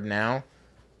considered now.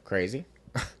 Crazy.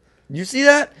 You see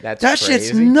that? That's that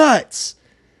shit's crazy. nuts.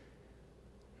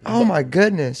 Oh my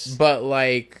goodness! But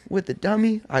like, With the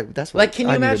dummy, that's what, like, can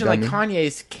you I need a imagine like dummy.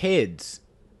 Kanye's kids?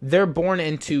 They're born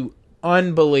into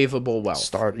unbelievable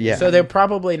wealth. Yeah. So they're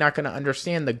probably not going to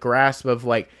understand the grasp of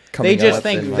like Coming they just up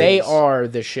think and, like- they are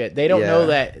the shit. They don't know Yeah.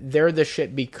 that they're the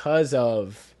shit because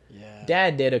of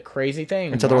dad did a crazy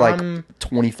thing. Until they're like Mom,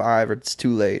 25 or it's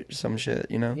too late or some shit,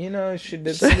 you know? you know, she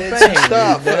did some Did some things.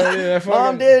 stuff. Dude.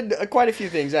 Mom did quite a few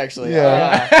things actually.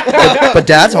 Yeah. But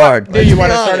dad's hard. Do you be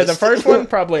want to start at the honest. first one?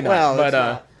 Probably not. Well, but it's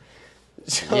not.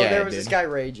 So yeah, there was dude. this guy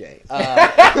Ray J.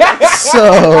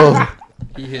 So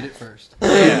He hit it first.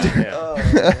 yeah. Oh,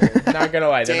 man. Not gonna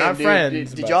lie, they're Damn, not dude,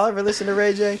 friends. Did but- y'all ever listen to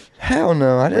Ray J? hell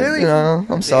no, I didn't. Really? You know,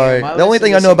 I'm sorry. I The only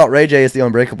thing I listened to know some- about Ray J is the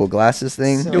unbreakable glasses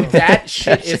thing. Dude, that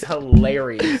shit is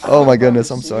hilarious. Oh my goodness,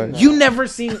 I'm sorry. You never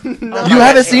seen? No, You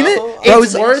haven't seen it? no. Bro,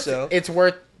 It's it's- worth. so. It's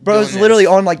worth. Bro, it's doing literally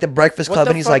this. on like the Breakfast What Club, the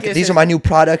and he's fuck like, is "These are it? my new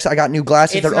products. I got new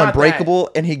glasses. It's They're not unbreakable."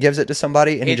 And he gives it to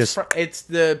somebody, and he just It's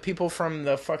the people from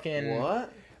the fucking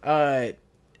What?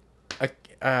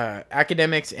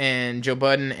 academics and Joe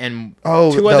Budden and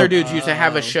Oh, two the- other dudes used to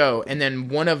have a show, and then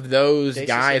one of those They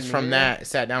guys said from Mira? that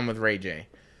sat down with Ray J.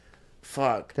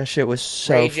 Fuck. that shit was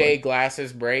so. Ray J fun.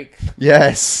 glasses break.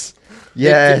 Yes, The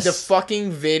yes.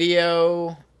 fucking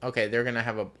video. Okay, they're gonna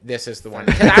have a. This is the one.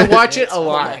 Can I watch it a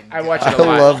lot? I watch it a I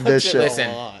lot. love this Watch it shit. a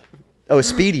Listen. lot. Oh,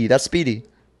 Speedy. That's Speedy.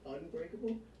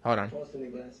 Unbreakable? Hold on. Tossing the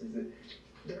glasses.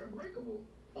 They're unbreakable.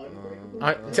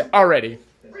 Unbreakable. Already.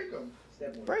 Break them.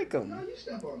 Step on Break 'em. No, you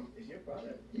step on them. It's your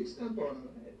product. You step on them.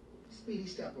 Speedy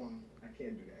step on them. I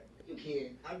can't do that. You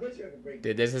can. I bet you I can break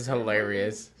Dude, this is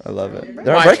hilarious. I love it.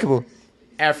 They're Watch. unbreakable.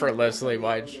 Effortlessly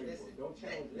watch. Don't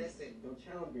challenge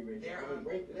me, Rachel. They're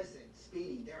unbreakable. Listen,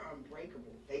 Speedy, they're unbreakable.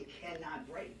 They cannot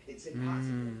break. It's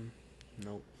impossible.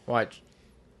 Nope. Watch.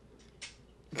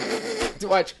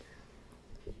 Watch.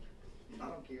 I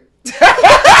don't care.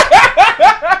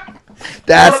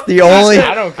 That's the only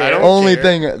I don't care. only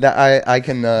thing that I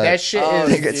can. That shit Oh,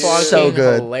 is dude. It's fucking so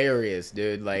good. hilarious,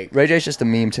 dude. Like, Ray J's just a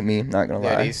meme to me. Not gonna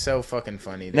dude, lie. he's so fucking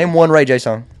funny. Dude. Name one Ray J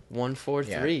song.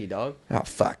 143, dog. Oh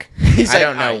fuck. He's I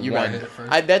don't know You gotta one. hit it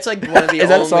first. That's like one of the Is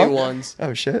that a only song? ones.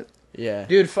 Oh shit. Yeah.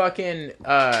 Dude, fucking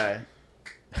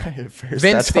First, Vince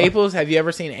that's all. Staples. Have you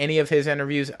ever seen any of his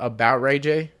interviews about Ray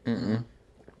J?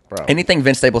 Bro, Anything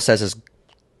Vince Staples says is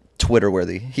Twitter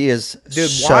worthy. He is dude,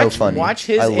 so funny. watch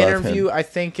his I love interview. him. I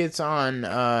think it's on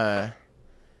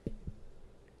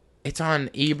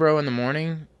Ebro in the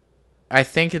morning. I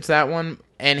think it's that one.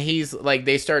 And he's like,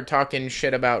 they start talking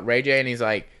shit about Ray J, and he's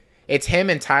like, it's him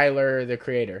and Tyler, the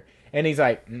creator. And he's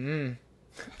like, He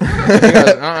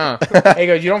goes, He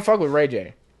goes, you don't fuck with Ray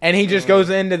J. And he just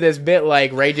goes into this bit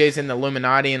like Ray J's in the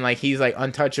Illuminati and like he's like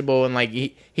untouchable and like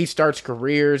he starts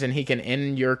careers and he can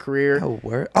end your career. Oh,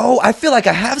 where? Oh, I feel like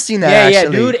I have seen that. Yeah,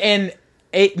 actually. dude, and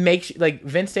it makes like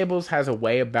Vince Staples has a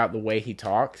way about the way he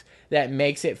talks that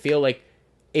makes it feel like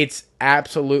it's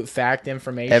absolute fact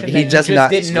information He that you just just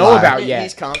not didn't know lie. about yet.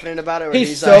 He's confident about it. Or He's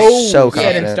he's so So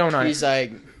set in confident. stone on He's it.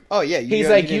 like, oh yeah. He's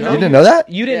like, you know, You didn't know that?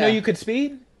 You didn't know Yeah. you could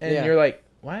speed, and Yeah. you're like,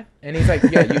 what? And he's like,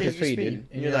 yeah, you You can speed, dude. And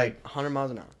And you're like 100 miles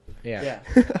an hour. yeah,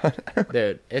 Yeah.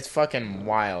 dude, it's fucking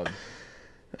wild.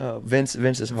 Oh, Vince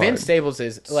is hard. Vince Staples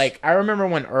is like, I remember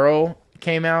when Earl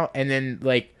came out, and then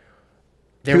like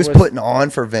He was putting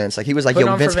on for Vince. Like he was like, Putting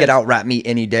 "Yo, on Vince for could Vince. out rap me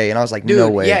any day," and I was like, Dude, "No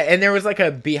way." yeah, and there was like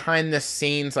a behind the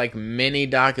scenes like mini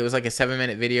doc. It was like a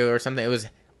 7-minute video or something. It was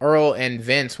Earl and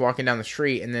Vince walking down the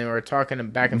street, and they were talking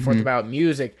back and forth about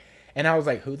music. And I was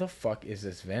like, "Who the fuck is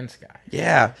this Vince guy?"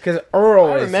 Yeah. Because Earl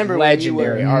I is remember when you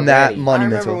legendary were already. that I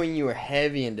monumental. remember when you were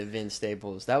heavy into Vince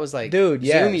Staples. That was like, Dude,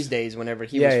 yes. Zoomies days. Whenever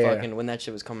he Yeah, was yeah. fucking when that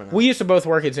shit was coming out. We used to both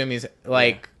work at Zoomies.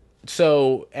 Like,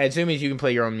 so at Zoomies, you can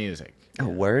play your own music. Oh,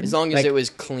 word. As long as Like- it was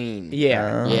clean.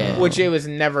 Yeah, Yeah. which it was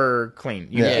never clean.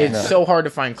 It's no. so hard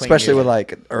to find clean, Especially with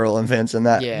music. like Earl and Vince and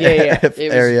that Yeah. Yeah. It was-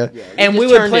 area. yeah, And we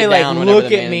just would turned play it like down whenever "Look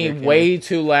the at Me" manager came. way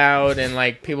too loud, and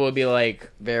like people would be like,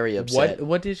 Very upset. "What?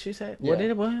 What did she say? What Yeah.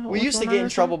 did what? We what's used to going get on in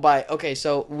trouble by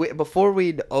before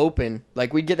we'd open,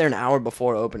 like we'd get there an hour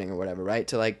before opening or whatever, right?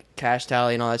 To like cash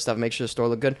tally and all that stuff, make sure the store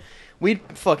looked good. We'd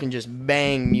fucking just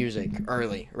bang music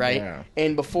early, right? Yeah.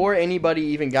 And before anybody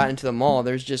even got into the mall,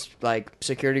 there's just like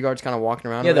security guards kind of walking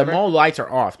around. Yeah, or the whatever. mall lights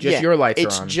are off. Just your lights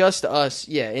It's are on. just us,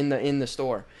 in the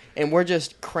store, and we're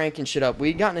just cranking shit up.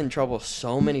 We'd gotten in trouble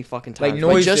so many fucking Like times.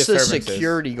 noise just the disturbances.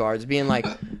 security guards being like,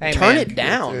 Hey, "Turn man. it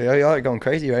down." Dude, y'all are going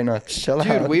crazy right now. Chill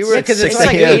Dude, out. we were Yeah, 'cause it's it's like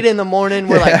like- 8 in the morning.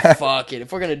 We're Yeah. like, fuck it.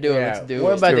 If we're gonna do it, Yeah, let's do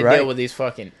we're it. about to Do it right. deal with these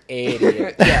fucking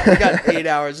idiots. Yeah, we got 8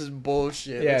 hours of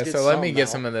bullshit. Yeah, Let's get so let me something get out.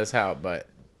 some of this out. But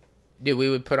dude, we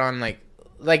would put on like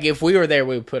if we were there,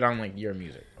 we would put on like your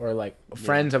music or like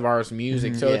friends of ours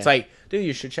music. So Yeah. it's like, dude,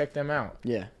 you should check them out.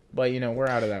 Yeah. But we're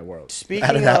out of that world.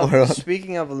 Speaking that of world.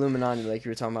 speaking of Illuminati, like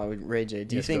you were talking about with Ray J,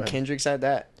 do you Yes, think go ahead. Kendrick's at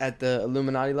the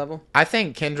Illuminati level? I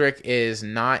think Kendrick is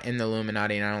not in the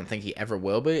Illuminati, and I don't think he ever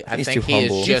will be. I He's think too he is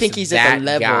humble. just Do you think he's at that the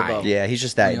level, guy. though? Yeah, he's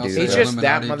just When that y'all dude. say He's just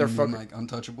that Illuminati, do you mean, motherfucker. like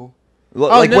untouchable. Well,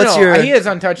 Oh like, no, what's no, your he is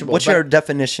untouchable. what's but- your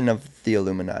definition of the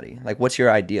Illuminati? Like, what's your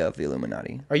idea of the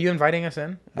Illuminati? Are you inviting us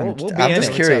in? I'm be just in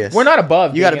it. curious. We're not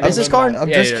above. You got a being in business Illuminati. card?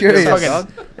 I'm just curious.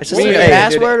 fucking- It's We just need a Hey,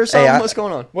 password or hey, something? I- What's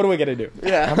going on? What are we gonna do?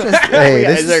 Yeah. Hey,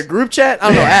 is there a group chat? I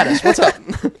don't know. Add us. What's up?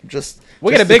 just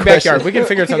We got a just big the question. backyard. We can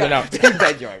figure something out. Big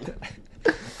backyard.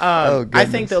 Oh, I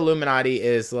think goodness. the Illuminati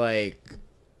is like,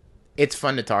 it's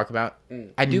fun to talk about.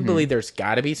 I do believe there's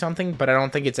got to be something, but I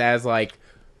don't think it's as like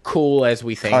cool as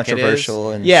we think Controversial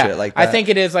it is. and yeah, shit like I that. think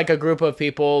it is like a group of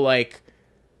people like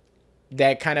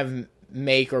that kind of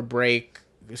make or break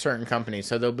certain companies.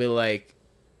 So they'll be like,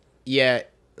 yeah,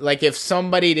 like if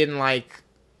somebody didn't like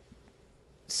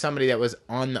somebody that was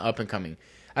on the up and coming.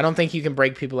 I don't think you can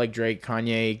break people like Drake,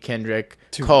 Kanye, Kendrick,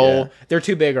 Cole. yeah. They're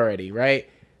too big already, right?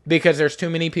 Because there's too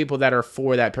many people that are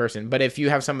for that person. But if you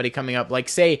have somebody coming up, like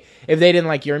say if they didn't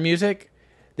like your music,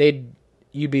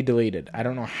 you'd be deleted. I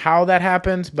don't know how that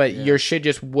happens, but your shit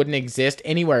just wouldn't exist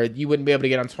anywhere. You wouldn't be able to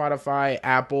get on Spotify,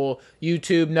 Apple,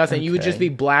 YouTube, nothing. You would just Okay.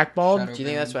 be blackballed. Shadow Do you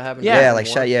think that's what happened? Yeah. to Yeah, Hunter like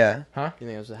Moore? shut. Yeah. Do you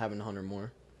think that's what happened to Hunter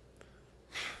Moore?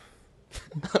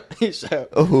 So,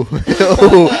 Ooh,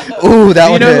 ooh, that Do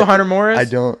you one know who hit. Hunter Moore is? I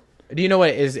don't. Do you know what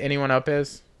Is Anyone Up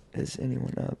is? Is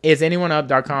anyone up?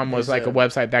 IsAnyoneUp.com was It's like a a-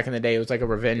 website back in the day. It was like a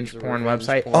revenge It's a porn revenge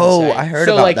website. porn Oh, site. I heard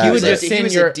So about like that. you would He just was send a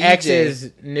your DJ.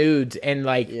 ex's nudes and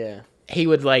like yeah. he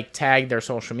would like tag their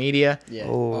social media. Yeah.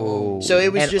 Oh, So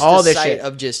it was And just all a this site shit.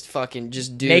 of just fucking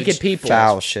just dudes. Naked people.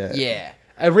 foul shit. Yeah.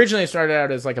 Originally it started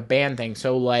out as like a band thing.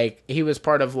 So like he was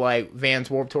part of like Vans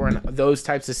Warped Tour and those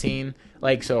types of scene,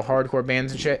 like so hardcore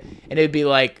bands and shit. And it'd be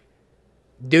like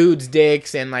dudes'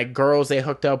 dicks and like girls they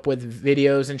hooked up with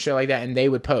videos and shit like that, and they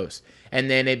would post. And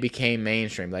then it became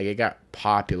mainstream. Like it got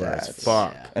popular as That's-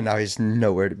 fuck. Yeah. And now he's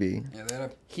nowhere to be. Yeah, they had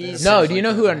a, He's- No, page do you like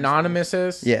know that who on Anonymous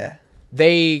is? Yeah.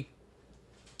 They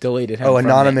deleted him. Oh, from the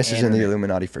Anonymous is in the internet.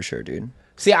 Illuminati for sure, dude.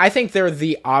 See, I think they're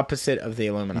the opposite of the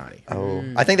Illuminati. Oh,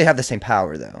 I think they have the same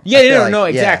power though. Yeah, I feel no,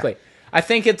 like- yeah. exactly. I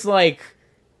think it's like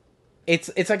it's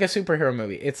like a superhero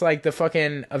movie. It's like the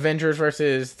fucking Avengers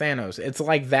versus Thanos. It's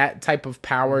like that type of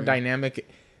power dynamic.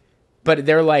 But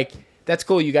they're like, that's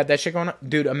cool. You got that shit going on,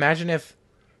 dude. Imagine if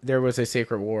there was a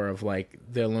secret war of like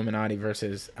the Illuminati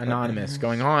versus Anonymous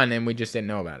going on, and we just didn't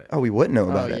know about it. Oh, we wouldn't know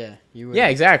Oh about it. yeah. You would. Yeah,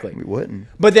 exactly. We wouldn't.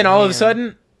 But then all of a Man.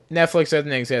 sudden, Netflix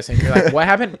doesn't exist, and you're like, "What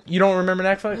happened? You don't remember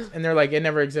Netflix?" And they're like, "It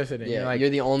never existed." And Yeah. you're like, You're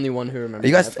the only one who Are remembers.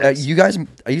 you guys? Netflix.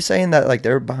 Are you saying that like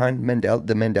they're behind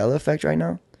the Mandela effect right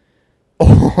now?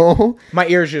 Oh, my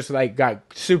ears just like got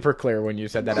super clear when you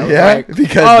said that. I was Yeah, like,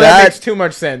 because oh, that that- makes too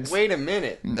much sense. Wait a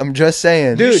minute. I'm just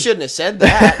saying. You Dude. shouldn't have said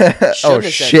that. Oh, Shouldn't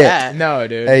have shit. said that. No,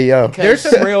 dude. Hey yo. There's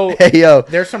some real, Hey yo.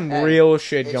 there's some Hey, real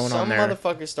shit If going some on there.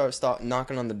 motherfuckers start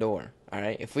knocking on the door, all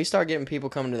right? If we start getting people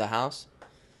coming to the house,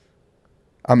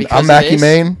 I'm because of Mackie this-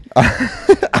 Main.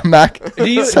 I'm Mac. Do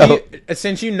you, So- do you,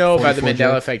 since you know about the 44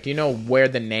 Mandela J. effect, do you know where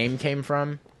the name came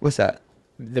from? What's that?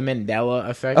 The Mandela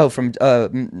effect. Oh, from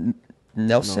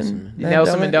Nelson.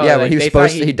 Nelson Mandela. Yeah, like, when he was they thought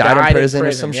supposed to, he died in prison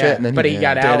or some yeah. shit, and then but he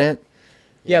got out. didn't.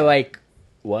 Yeah, like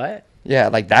what? Yeah,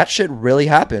 like that shit really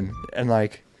happened, and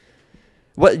like,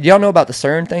 what y'all know about the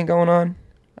CERN thing going on?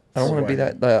 I don't want to be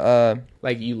What? that.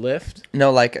 Like you lift?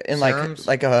 No, like in Serums?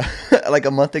 like a like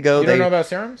a month ago. You don't know about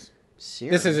serums?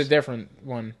 serious. This is a different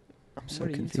one. I'm so What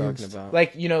are you confused. talking about?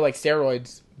 Like like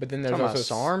steroids, but then there's Talking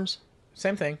also about SARMs?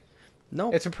 same thing.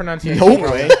 No. It's a pronunciation. Nope.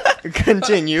 problem. Anyway,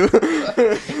 continue.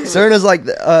 CERN is like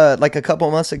a couple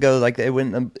months ago, like they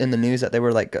went in the news that they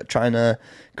were like trying to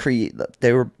create.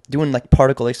 They were doing like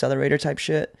particle accelerator type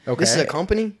shit. Okay. This is a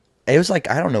company? It was like,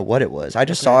 I don't know what it was. I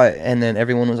just saw it, and then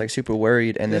everyone was like super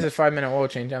worried. And This then is 5-minute oil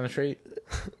change down the street.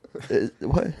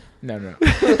 what? No.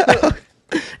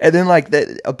 And then like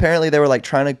apparently they were like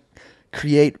trying to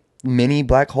create mini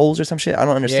black holes or some shit. I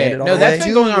don't understand it all No, the that's way.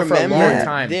 been going on for a remember long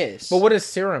time. this. But what is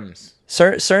serums?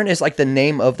 CERN is like the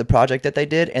name of the project that they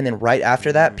did, and then right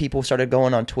after that, people started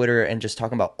going on Twitter and just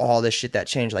talking about all this shit that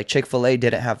changed. Like Chick-fil-A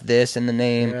didn't have this in the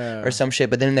name or some shit,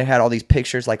 but then they had all these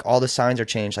pictures, like all the signs are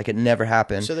changed, like it never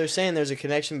happened. So they're saying there's a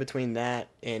connection between that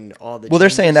and all the. Well, they're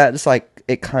saying changes? that it's like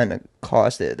it kind of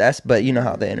caused it. But you know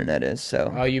how the internet is,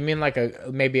 so Oh, you mean like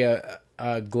maybe a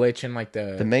glitch in like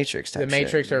the Matrix type the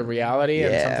Matrix shit. or reality,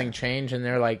 and Yeah. something changed, and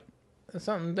they're like,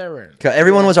 something different. 'Cause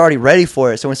everyone was already ready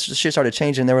for it, so when shit started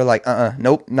changing, they were like,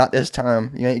 nope, not this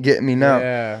time. You ain't getting me now.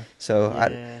 Yeah. So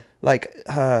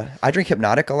Yeah. I drink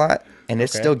Hypnotic a lot, and it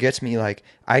Okay. still gets me. Like,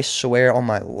 I swear on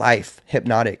my life,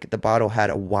 Hypnotic, the bottle had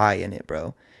a Y in it,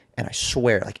 bro. And I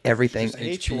swear, like everything, Just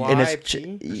HP. and it's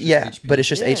HYP? yeah, HP. but it's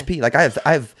just Yeah. HP. Like I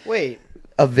have Wait.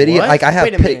 a video, What? like I have,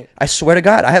 Wait a minute. I swear to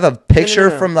God, I have a picture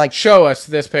no. from like. Show us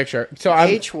this picture. So I'm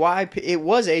HYP. It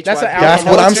was HYP. That's an That's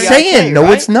alcohol what I'm drink, saying. No,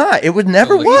 right? it's not. It would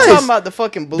never You're You talking was. about the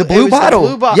fucking blue? The it blue was bottle.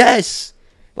 blue bottle. Yes.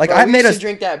 Like Bro, I we made used a. to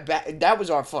drink that. That was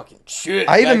our fucking shit.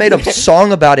 I even back made a then.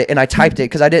 song about it, and I typed it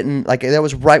because I didn't like that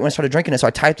was right when I started drinking it, so I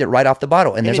typed it right off the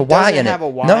bottle, and there's it a Y doesn't in it. have a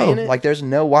Y No, in it? like there's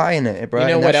no Y in it, bro. You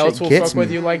know and what that else shit will gets fuck with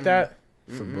me. you like that?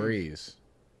 Febreze.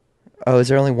 Oh, is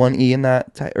there only one E in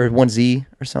that or one Z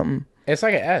or something? It's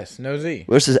like an S, no Z.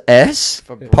 This is S.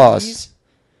 Febreze? Pause.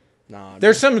 Nah,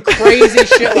 There's some crazy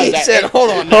shit like He that. said, "Hold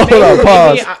on, Hold maybe- on,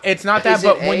 pause. Maybe it's not that, Is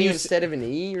but it when A you instead of an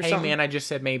E or hey something?" man, I just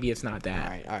said maybe it's not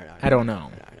that. all right. I don't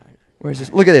know. Where's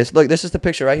this? Look at this. Look, this is the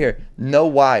picture right here. No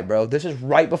Y, bro. This is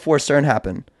right before CERN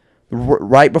happened.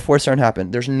 Right before CERN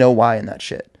happened. There's no Y in that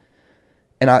shit.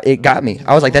 And it got me.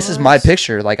 I was like, this is my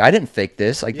picture. Like, I didn't fake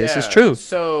this. Like, this is Yeah, true.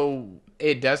 So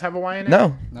it does have a Y in it.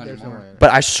 No. Not There's no anymore. Y in it. But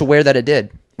I swear that it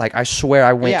did. Like, I swear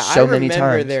I went Yeah, so I many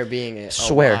remember times. there being a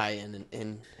Swear. Y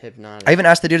in Hypnotic. I even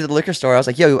asked the dude at the liquor store. I was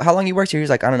like, yo, how long you worked here? He was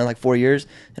like, I don't know, like 4 years.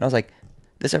 And I was like,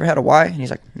 this ever had a Y? And he's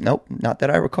like, nope, not that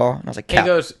I recall. And I was like, He cap.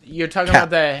 goes, you're talking Cap.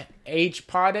 about the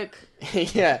H-podic?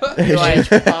 yeah. You're like,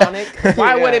 Hypnotic.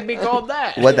 why would Yeah. it be called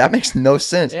that? What? That makes no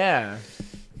sense. Yeah.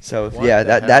 So, What yeah, the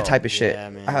that hell? type of shit. Yeah,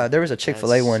 man. There was a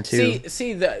Chick-fil-A That's- one, too.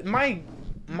 See,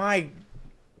 my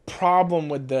problem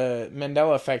with the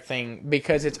Mandela effect thing,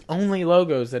 because it's only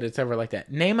logos that it's ever like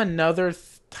that. Name another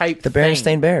type The thing.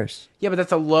 Berenstain Bears. Yeah, but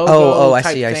that's a logo. Oh, I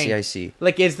type see. thing.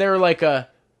 Like, is there like a,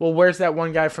 well, where's that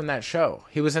one guy from that show?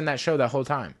 He was in that show that whole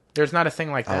time. There's not a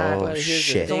thing like that. Oh, But here's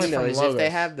shit. the It's only thing, though, from is if they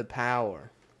logos. have the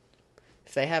power,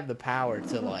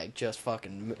 to like just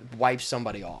fucking wipe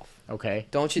somebody off, Okay.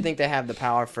 don't you think they have the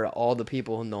power for all the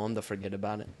people who know them to forget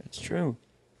about it? It's true.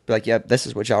 Be like, yeah, this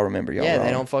is what y'all remember. Y'all Yeah, wrong.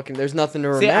 they don't fucking. There's nothing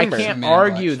to See, I remember. can't Man in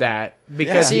Black argue show. that Yeah.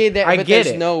 because See, I but get there's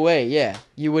it. no way. Yeah,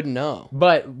 you wouldn't know.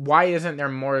 But why isn't there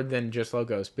more than just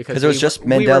logos? Because 'Cause it was just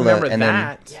Mandela remember and then-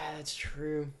 that. Yeah, that's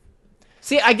true.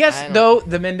 See, I guess I don't- though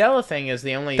the Mandela thing is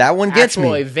the only That one gets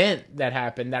actual me. event that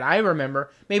happened that I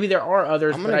remember. Maybe there are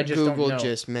others, I'm but gonna I just Google don't know.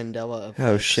 just Mandela.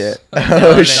 Oh, effects. shit. no,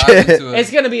 Oh, man. shit. It's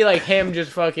gonna be like him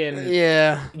just fucking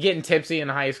Yeah, getting tipsy in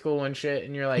high school and shit,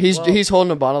 and you're like, he's well,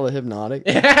 holding a bottle of Hypnotic.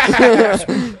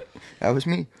 That was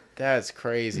me. That's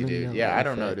crazy, dude. Mandela Yeah, I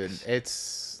don't know, dude. effects.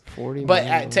 It's 40. but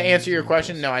million to answer your examples.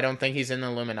 question, no, I don't think he's in the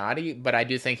Illuminati, but I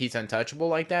do think he's untouchable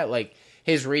like that. Like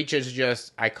his reach is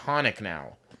just iconic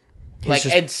now. Like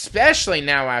just- especially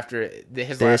now after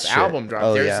his This last shit. album dropped,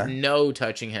 Oh, there's yeah. no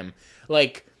touching him.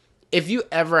 Like if you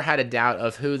ever had a doubt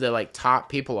of who the like top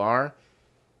people are,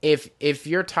 if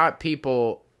your top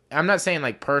people, I'm not saying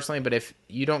like personally, but if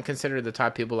you don't consider the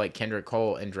top people like Kendrick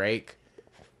Cole and Drake,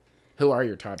 who are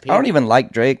your top people? I don't even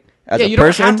like Drake as Yeah, a you don't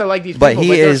person. have to like these but people, he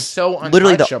but they're is so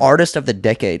literally the untouchable. artist of the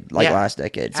decade, like Yeah, last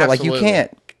decade. So like absolutely.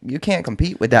 you can't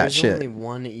compete with that There's shit. only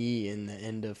one E in the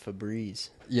end of Febreze.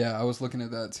 Yeah, I was looking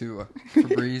at that too.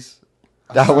 Febreze.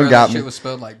 I That one swear got shit me. was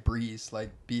spelled like breeze, like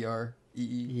BREE.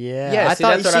 Yeah, Yeah, I see,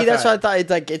 thought. that's what I That's thought. what I thought. It's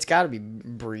like it's got to be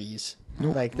Breeze,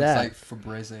 like It's that. like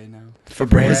Febreze now.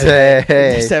 Febreze.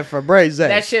 They said Febreze.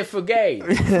 That shit for gay.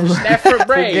 That for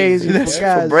brave. Fugazi. That's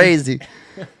Fugazi. Febreze.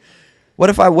 What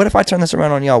if I turn this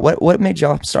around on y'all? What made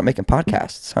y'all start making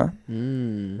podcasts, huh?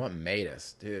 What made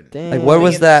us, dude? Damn. Like where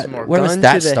was Thinking that? some more Where was Gun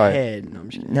that to the start? head. No, I'm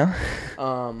just-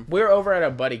 No. We were over at a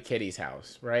buddy Kitty's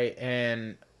house, right?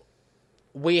 And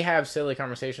we have silly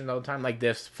conversations all the time, like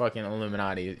this fucking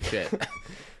Illuminati shit.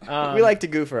 We like to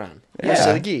goof around. Yeah. Yeah.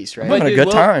 So the geese, right? Having a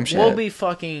good time, We'll shit. be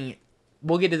fucking.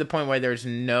 We'll get to the point where there's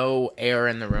no air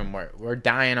in the room, where we're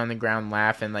dying on the ground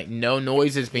laughing, like no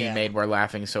noise is being made. We're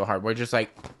laughing so hard. We're just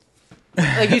like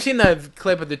you seen the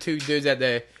clip of the two dudes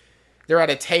they're at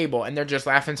a table and they're just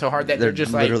laughing so hard that they're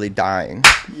just literally dying.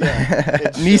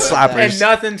 Yeah. Knee slappers. and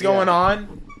nothing's going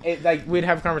on. Like we'd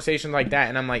have conversations like that,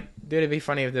 and I'm like, dude, it'd be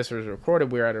funny if this was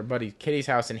recorded. We were at our buddy Kitty's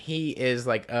house, and he is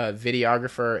like a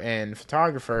videographer and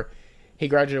photographer. He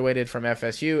graduated from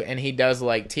FSU, and he does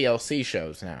like TLC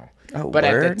shows now. Oh, but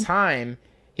word? at the time,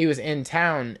 he was in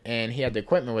town, and he had the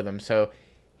equipment with him, so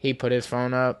he put his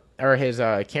phone up, or his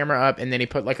camera up, and then he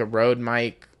put like a Rode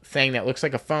mic thing that looks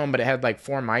like a phone, but it had like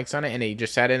 4 mics on it, and he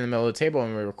just sat in the middle of the table,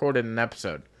 and we recorded an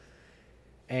episode.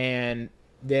 And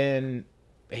then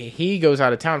he goes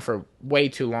out of town for way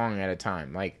too long at a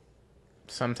time, like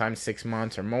sometimes 6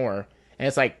 months or more. And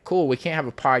it's like, cool, we can't have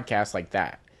a podcast like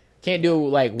that. Can't do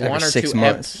like Every 1 or 6 2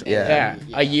 months. Yeah.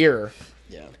 a year.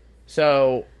 Yeah.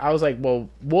 So I was like, well,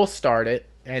 we'll start it,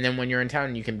 and then when you're in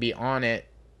town, you can be on it,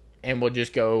 and we'll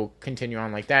just go continue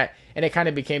on like that. And it kind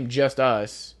of became just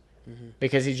us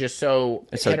because he's just so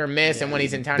hit or miss, and when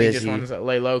he's in town, he just busy. wants to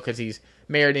lay low because he's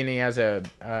married and he has a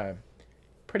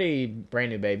pretty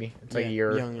brand new baby. It's like a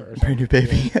year young. or something. Brand new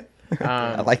baby.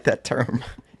 I Um, like that term.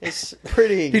 It's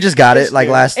pretty. He just got it like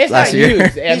last It's last not year.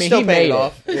 used. I He's mean, still he paying made it it.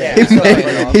 off. Yeah. he He's still paying it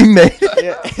made off. he made it.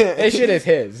 Yeah. This shit is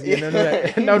his. You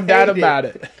know, no doubt about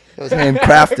it. It was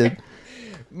handcrafted.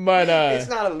 But It's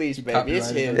not a lease, baby. It's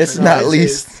Copyrighted. his. It's No, not it's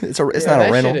leased. It's not a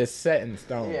that rental. shit is set in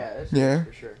stone. Yeah. That's Yeah.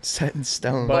 For sure. Set in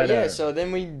stone. But- But yeah, uh, so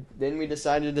then we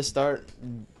decided to start,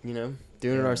 doing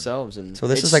it ourselves, and So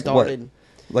this it is like what? started-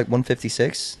 Like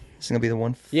 156. This is gonna be the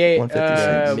one. Yeah, 156.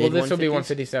 well, Mid this will be 150s?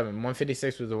 157.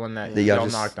 156 was the one that That y'all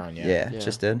just knocked on, yeah. Yeah, Yeah.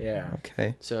 just did. Yeah.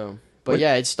 Okay. So, but What-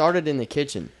 yeah, it started in the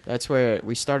kitchen. That's where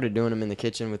we started doing them in the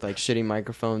kitchen with like shitty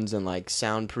microphones and like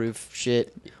soundproof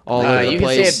shit all over the You can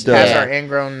see place. it past Yeah. our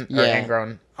ingrown,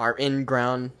 Our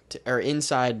in-ground or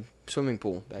inside swimming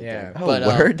pool back Yeah. there. Oh, But,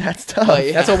 word. That's tough. but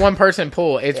yeah. That's a one-person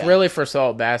pool. It's Yeah. really for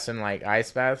salt baths and like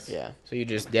ice baths. Yeah. So you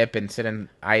just dip and sit in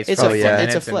ice It's for Oh, a yeah. 10 it's a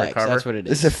minutes and flex. recover. That's what it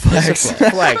is. It's a flex.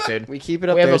 Flex, dude. We keep it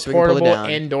up We have there a so we can pull it portable down.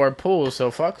 indoor pool,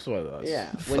 so fucks with us. Yeah.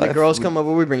 When the Fuck. girls come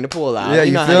over, we bring the pool out. Yeah,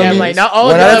 you know feel how Yeah, it I'm me? is. like, not all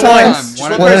One of at that a time. once.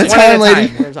 One One at a time, lady.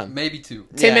 One at a time. Maybe 2.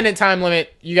 10-minute time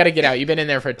limit. You got to get out. You've been in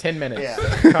there for 10 minutes.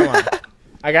 Yeah. Come on.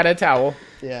 I got a towel.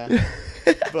 Yeah.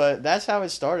 But that's how it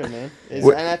started, man.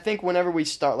 What- And I think whenever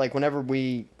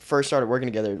we first started working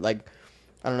together, like,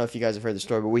 I don't know if you guys have heard the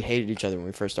story, but we hated each other when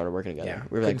we first started working together. Yeah,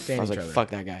 We were couldn't like, stand I was each like, other. fuck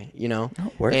that guy, you know?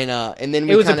 Word. And then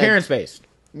we It was kinda, appearance-based.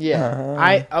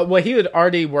 Yeah. Well, he was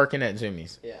already working at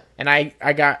Zoomies. Yeah. And I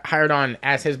got hired on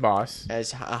as his boss.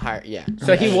 As a higher, yeah.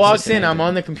 So he As walks assistant in. I'm manager.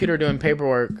 on the computer doing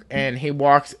paperwork, and he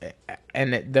walks,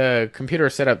 and the computer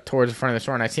is set up towards the front of the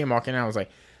store, and I see him walking in. I was like,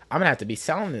 I'm gonna have to be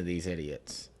selling to these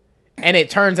idiots. And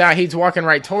it turns out he's walking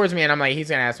right towards me, and I'm like, he's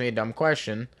gonna ask me a dumb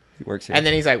question, He works here. and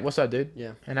then he's like, "What's up, dude?"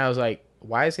 Yeah. And I was like,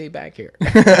 "Why is he back here?"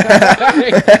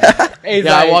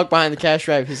 Yeah, I walked behind the cash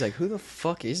register. He's like, who the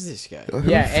fuck is this guy?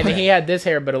 Yeah, and he had this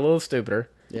hair, but a little stupider.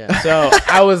 Yeah. So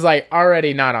I was like,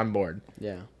 already not on board.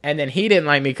 Yeah. And then he didn't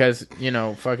like me because,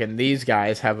 fucking these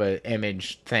guys have an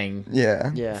image thing.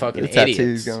 Yeah. Yeah. Fucking The tattoos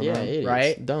idiots. going Yeah, on. idiots.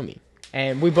 Right? Dummy.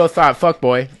 And we both thought, fuck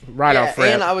boy, right Yeah, off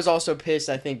rip. and I was also pissed,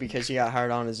 I think, because he got hired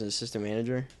on as an assistant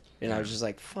manager. And I was just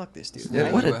like, fuck this dude. Yeah,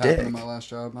 right? what a happened dick. in my last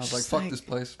job. I was like, Just fuck like- this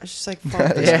place. I was just like,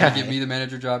 fuck this Yeah. You're guy. gonna give me the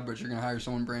manager job, but you're gonna hire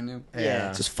someone brand new.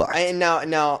 Yeah. Just fuck. And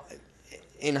now,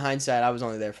 in hindsight, I was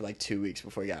only there for like 2 weeks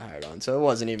before he got hired on, so it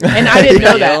wasn't even. And I didn't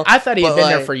know You that. I thought he had But, been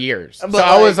there like- for years. So but,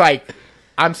 I was like,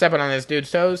 I'm stepping on this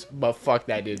dude's toes, but fuck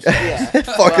that dude's toes. Yeah.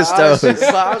 Fuck his I was toes.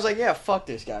 but I was like, yeah, fuck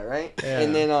this guy, right? Yeah.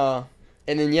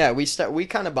 And then yeah, we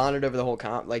kind of bonded over the whole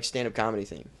stand-up comedy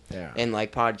thing. Yeah. And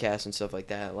like podcasts and stuff like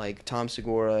that, like Tom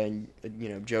Segura and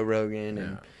Joe Rogan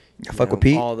and I fuck with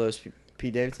Pete. all those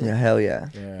Pete Davidson. Yeah, hell yeah.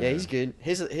 Yeah, he's good.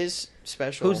 His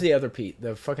special. Who's the other Pete?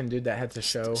 The fucking dude that had the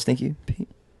show. Stinky Pete.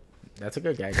 That's a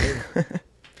good guy, too.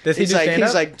 Does he He's do like stand he's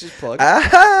up? like just plug.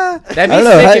 Ah! That'd be I don't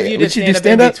know. sick How- if you would did you do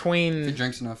stand up in stand-up? If he between.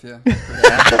 drinks enough, yeah.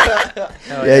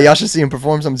 Hell Yeah, y'all should see him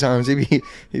perform sometimes.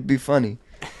 He'd be funny.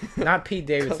 Not Pete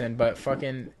Davidson, but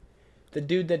fucking the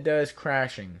dude that does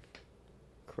Crashing.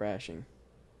 Crashing.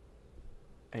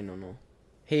 I don't know.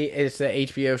 It's the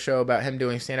HBO show about him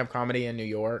doing stand up comedy in New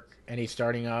York, and he's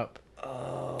starting up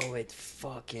Oh, it's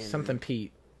fucking something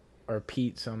Pete or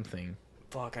Pete something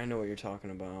Fuck, I know what you're talking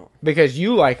about. because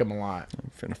you like him a lot.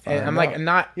 I'm finna find And I'm out. like,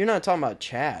 not. You're not talking about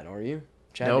Chad, are you?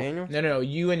 Chad Nope. Daniel? No.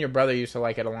 You and your brother used to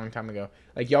like it a long time ago.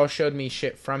 Like, y'all showed me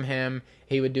shit from him.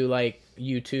 He would do, like,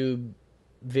 YouTube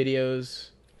videos.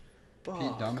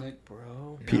 Pete Dominic?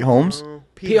 Bro. Pete Holmes?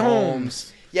 Pete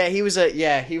Holmes. Yeah, he was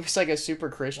like a super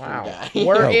Christian Wow. guy.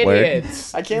 We're Oh, word.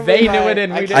 idiots. I can't They believe knew it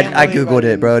and we I didn't. can't I believe googled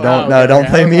it, bro. didn't Don't follow. don't Okay,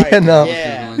 play I was me. like, No,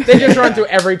 Yeah. They just run through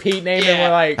every Pete name and Yeah.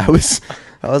 we're like,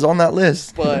 I was on that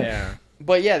list. But yeah.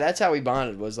 but yeah, that's how we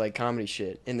bonded, was like comedy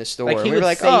shit in the store. Like, And he we would were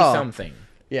like, say oh, something.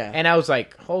 yeah. And I was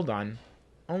like, hold on.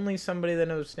 Only somebody that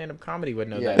knows stand-up comedy would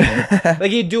know Yeah. that bit.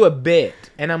 Like, he'd do a bit,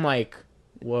 and I'm like,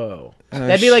 whoa. Oh,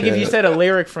 That'd be like if you shit. said a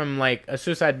lyric from, like, a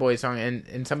Suicide Boys song,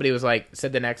 and somebody was like,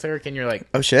 said the next lyric, and you're like,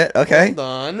 Oh shit. Okay. Hold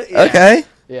on. Yeah. Okay.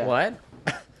 Yeah. what?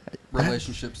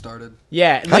 Relationship started.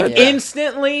 Yeah, like, Yeah.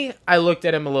 instantly, I looked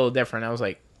at him a little different. I was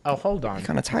like, oh, hold on.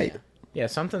 Kind of tight. Yeah,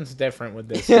 something's different with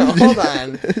this. Yeah, hold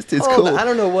on. This dude's Hold cool. on. I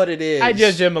don't know what it is. I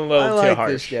judged him a little I too like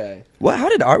harsh. this guy. What? How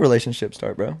did our relationship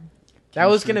start, bro? That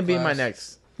was Chemistry going to be my class.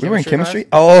 next. We were in chemistry. class?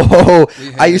 Oh, We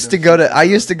I hated used to him go so to. I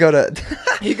used to go to.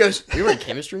 He goes, we were in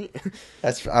chemistry?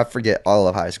 That's I forget all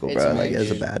of high school, It's bro. Like it was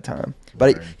a amazing. bad time.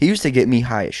 But he used to get me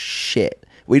high as shit.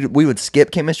 We would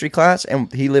skip chemistry class,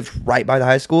 and he lived right by the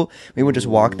high school. We would just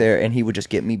walk there, and he would just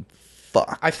get me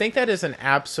fucked. I think that is an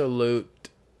absolute,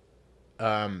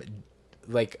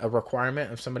 like, a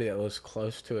requirement of somebody that lives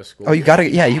close to a school. Oh, you gotta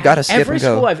skip Every and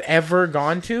go. school I've ever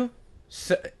gone to,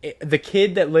 the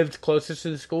kid that lived closest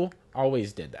to the school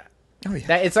always did that. Oh yeah.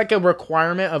 That it's like a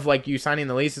requirement of, like, you signing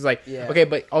the lease. Is like, Yeah. okay,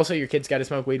 but also your kids got to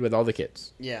smoke weed with all the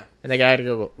kids, Yeah. and they got to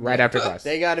go right after class.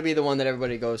 They got to be the one that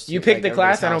everybody goes to. You pick like, the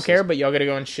class, everybody's I don't houses. care, but y'all got to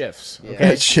go in shifts. Yeah.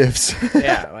 Okay, It shifts.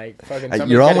 yeah, like fucking. somebody's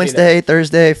You're gotta on be Wednesday,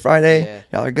 Thursday, Friday. Yeah.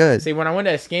 Y'all are good. See, when I went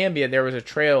to Escambia, there was a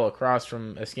trail across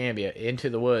from Escambia into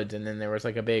the woods, and then there was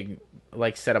like a big,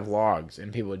 like, set of logs,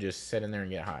 and people would just sit in there and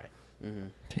get high.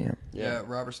 Damn. Yeah,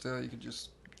 Robertsdale, you could just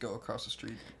go across the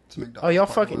street to McDonald's. Oh, y'all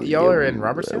parking fucking lot. y'all are in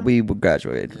Robertson? We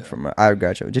graduated Yeah. from. I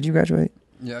graduated. Did you graduate?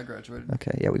 Yeah, I graduated.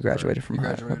 Okay. Yeah, we graduated from You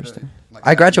graduated Robertson. at, like,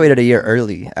 I graduated a year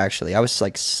early. Actually, I was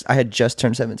like, I had just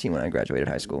turned 17 when I graduated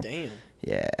high school. Damn.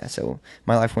 Yeah, so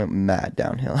my life went mad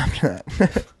downhill after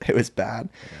that. It was bad.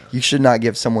 You should not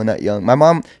give someone that young. My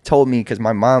mom told me, because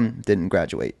my mom didn't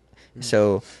graduate.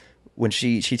 So when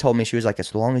she told me, she was like,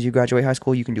 as long as you graduate high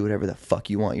school, you can do whatever the fuck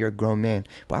you want. You're a grown man.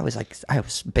 But I was like, I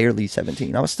was barely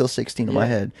 17. I was still 16 in my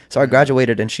head. So I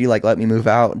graduated, and she like let me move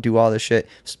out, do all this shit.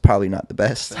 It's probably not the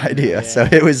best idea. Yeah. So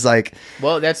it was like,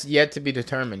 Well, that's yet to be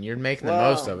determined. You're making the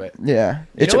Wow. most of it. yeah.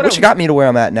 You know what Which I- got me to where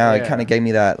I'm at now. It Yeah. kind of gave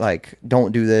me that, like,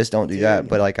 don't do this, don't do that. Dude.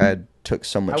 But like I took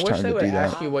so I much wish time they to would do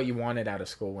ask that. you what you wanted out of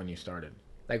school when you started.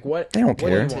 Like, what? They don't what do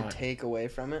care. you To want? take away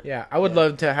from it. Yeah, I would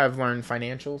love to have learned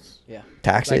financials, Yeah.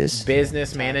 Taxes. like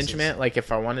business Taxes. management. Like,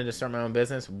 if I wanted to start my own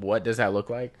business, what does that look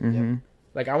like? hmm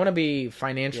Like, I want to be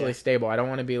financially Yeah. stable. I don't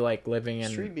want to be like living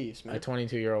Street in beefs, a man.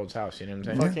 22-year-old's house. You know what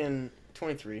I'm saying? Fucking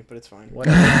 23, but it's fine.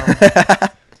 Whatever.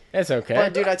 It's okay.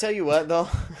 But dude, I tell you what though,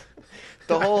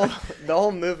 the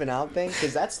whole moving out thing,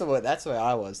 because that's the way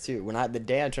I was too. The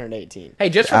day I turned 18. Hey,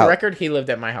 just for Out. the record, he lived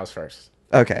at my house first.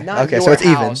 Okay. Not Okay. your So it's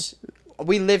house.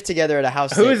 We lived together at a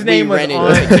house. Whose that name we was rented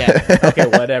on- together. Okay,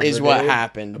 whatever. Is what dude.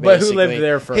 happened. But who lived basically.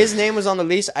 there first? His name was on the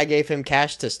lease. I gave him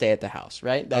cash to stay at the house.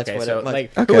 Right. That's Okay, what. so, it,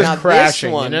 like, Okay. who was Now crashing?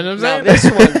 This one, You know what I'm now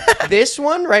saying? this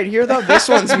one right here though. This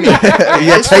one's me. Yeah,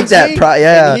 This take one's that me,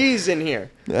 yeah. and he's in here.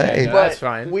 Hey. Yeah. But That's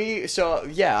fine.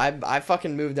 I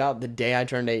fucking moved out the day I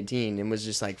turned 18 and was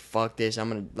just like, fuck this. I'm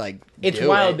gonna like. It's do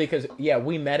wild it. because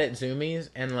we met at Zoomies,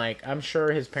 and like I'm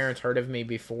sure his parents heard of me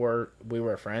before we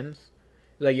were friends.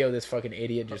 Like, yo, this fucking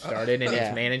idiot just started and Yeah.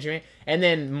 it's management. And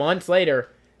then months later,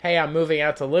 hey, I'm moving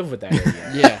out to live with that idiot.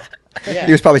 Yeah. Yeah.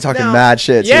 He was probably talking Now- mad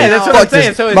shit. Yeah, too. that's what Fuck I'm saying.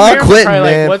 this. So his Mom parents were quitting, probably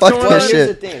like, man. what's Fuck going Well, this on? here's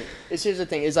shit. the thing. Here's the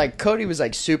thing. It's like Cody was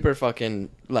like super fucking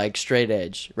like straight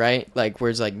edge, right? Like where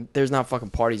it's like there's not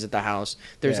fucking parties at the house.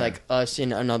 There's Yeah. like us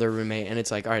and another roommate, and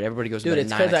it's like all right, everybody goes to Dude, bed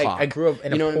it's at 9 because o'clock. I grew up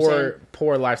in You know a what I'm saying?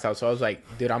 poor lifestyle. So I was like,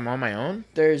 dude, I'm on my own.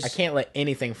 There's I can't let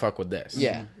anything fuck with this.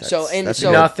 yeah. That's, So and that's so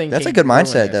a good, Nothing that's a can good ruin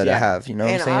mindset it. though to Yeah. have. You know what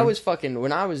I'm and saying? I was fucking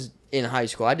when I was in high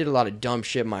school, I did a lot of dumb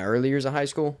shit in my early years of high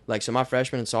school. Like so my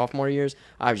freshman and sophomore years,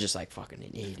 I was just like fucking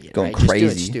an idiot. Going right? Just doing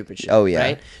crazy. stupid shit. Oh, yeah.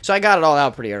 Right? So I got it all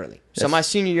out pretty early. So Yes. my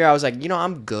senior year I was like,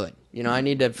 I'm good. I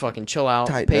need to fucking chill out,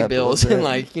 Tighten pay up a bills, little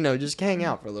and bit. like, just hang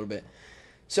out for a little bit.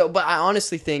 So, but I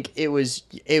honestly think it was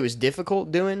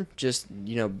difficult doing just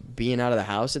being out of the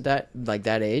house at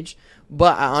that age.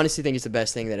 But I honestly think it's the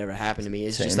best thing that ever happened to me.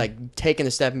 It's just Same. like taking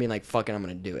the step and being like, "Fuck it, I'm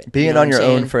gonna do it." Being You know on what your I'm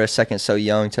own saying? for a second so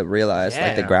young to realize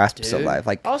like the Yeah, grasps of dude. life.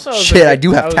 Like, Also, it was shit, a I bit-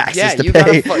 do have I was- taxes to you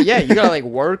pay. gotta you gotta like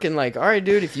work and like, all right,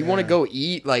 dude. If you want to go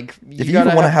eat, like, If you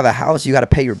even want to have a house, you got to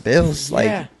pay your bills. Like,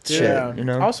 Yeah, shit, Yeah. you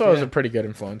know. Also, I was Yeah. a pretty good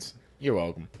influence. You're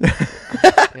welcome.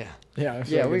 Yeah. Yeah,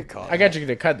 Yeah, we caught I got you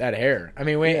to cut that hair. I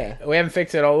mean, we Yeah. we haven't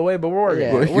fixed it all the way, but we're working.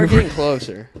 Yeah, we're getting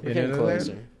closer. We're You getting know what I'm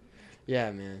closer.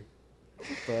 Yeah, man.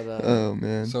 But Oh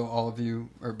man. So all of you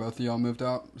or both of y'all moved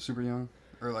out super young,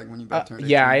 or like when you both turned 18?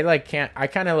 Yeah, I like can't. I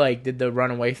kind of like did the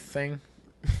runaway thing.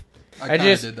 I I kind of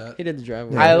just- did that. he did the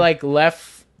driveway. I like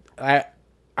left.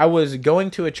 I was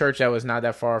going to a church that was not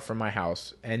that far from my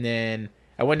house, and then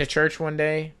I went to church one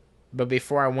day. But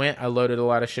before I went, I loaded a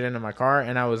lot of shit into my car,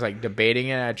 and I was like debating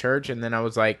it at church, and then I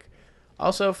was like,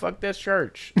 also fuck this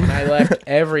church, and I left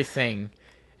everything,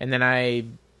 and then I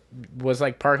was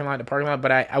like parking lot to parking lot,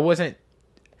 but I wasn't.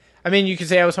 I mean, you could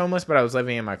say I was homeless, but I was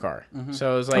living in my car,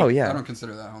 so it was like, Oh I yeah. don't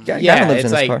consider that home. Yeah, yeah, lives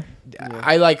it's in his like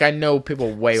car. I know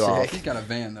people way off. He's got a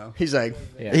van though. He's like,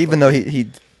 Yeah. Even though he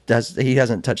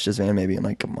hasn't touched his van maybe in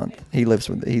like a month. He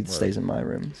stays in my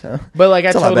room. So But like I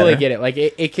It's a lot totally better. get it. Like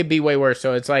it could be way worse.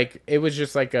 So it's like it was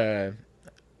just like it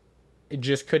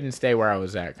just couldn't stay where I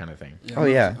was at kind of thing. Yeah, Oh,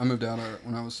 yeah. I moved out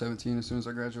when I was 17. As soon as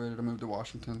I graduated, I moved to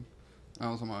Washington. I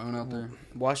was on my own out there.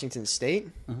 Washington State?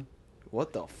 Mhm.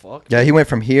 What the fuck? yeah, he went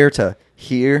from here to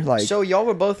here. Like So y'all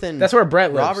were both in. That's where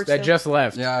Brett lives. Robertson? That just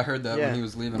left. Yeah, I heard that Yeah. when he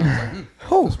was leaving. I was like,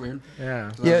 Oh. that's weird. Yeah.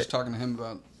 'Cause I Yeah. was just talking to him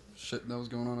about shit that was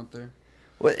going on up there.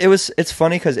 Well, it's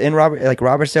funny because in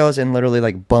Robertsdale is in literally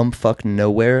like bumfuck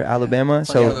nowhere, Alabama. It's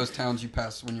like one of So those towns you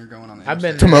pass when you're going on the I've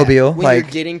been interstate. to Mobile, When like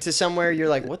you're getting to somewhere, you're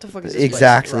like, what the fuck is this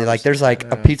exactly. place? Like there's like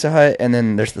a Yeah. Pizza Hut and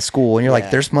then there's the school, and you're Yeah. like,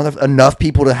 there's enough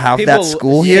people to have People that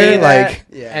school say here, that, like,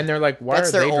 Yeah. and they're like, why That's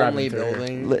are their they driving only through here?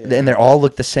 building. and they all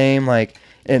look the same, like,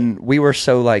 and we were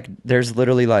so like, there's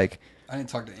literally like, I didn't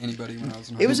talk to anybody when I was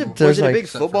in high It was a school. There's was it a like- big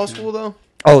Except for football him. school though?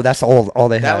 oh, that's all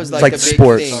they had. That was It's like the big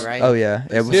sports. thing, right? Oh yeah,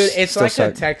 it was. Dude, it's still like a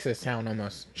sucked. Texas town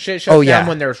almost. Shit shuts Oh, yeah. down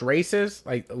when there's races,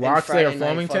 like And Loxley or Friday night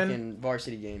Flemington. fucking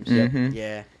varsity games. Mhm.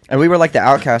 Yeah. And we were like the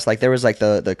outcasts. Like there was like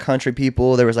the country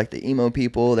people, there was like the emo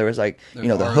people, there was like The you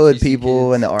know the ROTC hood people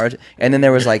kids. and the art, and then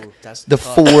there was like Ooh, that's the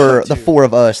tough, the too. four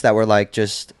of us that were like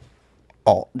just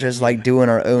like doing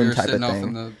our We own were type of sitting off on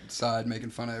thing the side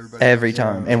making fun of everybody. every else.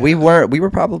 time, and we were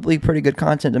probably pretty good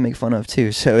content to make fun of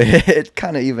too. So it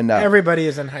kind of evened out. Everybody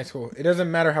is in high school. It doesn't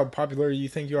matter how popular you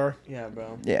think you are. Yeah,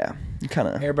 bro. Yeah, kind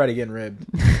of Everybody getting ribbed.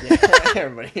 Yeah.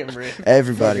 Everybody in red.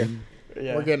 everybody.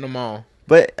 Yeah. We're getting them all.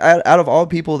 But out of all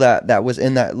people that was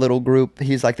in that little group,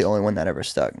 he's like the only one that ever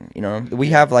stuck. You know, we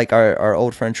have like our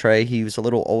old friend Trey. He was a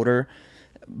little older,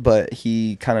 but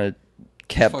he kind of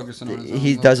kept. Focusing on his own He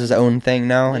little does his thing. own thing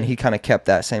now, and he kind of kept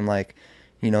that same like,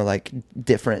 you know, like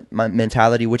different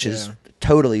mentality, which is Yeah.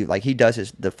 totally like he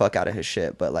does the fuck out of his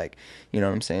shit. But like, you know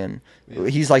what I'm saying?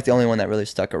 He's like the only one that really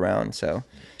stuck around. So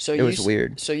So it was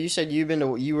weird. So you said you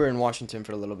were in Washington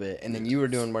for a little bit, and then you were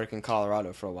doing work in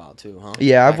Colorado for a while too, huh?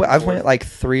 yeah, Back and I've forth. went like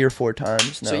 3 or 4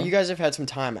 times. So now. you guys have had some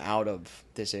time out of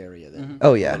this area then. Mhm.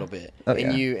 Oh A yeah. little bit. Oh,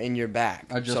 and yeah. you're back.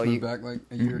 I just so moved you, back like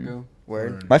a year Mhm. ago.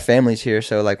 Word. My family's here,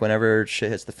 so like whenever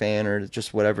shit hits the fan or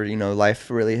just whatever, you know, life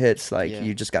really hits, like Yeah.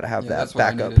 you just got to have Yeah, that that's what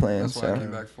I backup needed. plan. That's what I So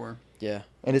came back for. Yeah.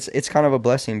 and it's kind of a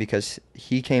blessing because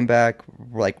he came back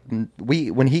like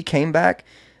when he came back,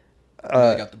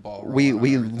 Really got the ball we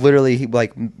rolling on everything. literally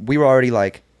like we were already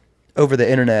like over the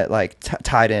internet like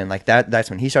tied in like that's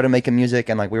when he started making music,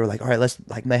 and like we were like, all right, let's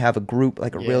like may have a group,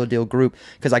 like a Yeah. real deal group,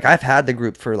 because like I've had the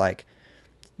group for like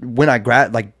when I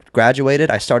graduated,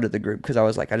 I started the group because I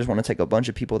was like, I just want to take a bunch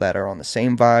of people that are on the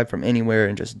same vibe from anywhere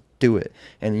and just do it.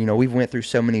 And you know, we went through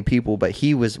so many people, but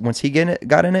he was once he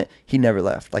got in it, he never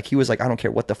left. Like he was like, I don't care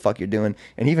what the fuck you're doing.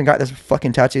 And he even got this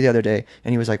fucking tattoo the other day,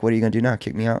 and he was like, what are you gonna do now?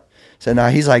 Kick me out? So now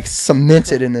he's like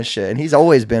cemented in this shit, and he's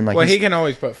always been like, Well, he he's- can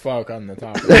always put fuck on the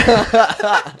top.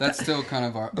 That's still kind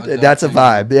of our. that's a thing.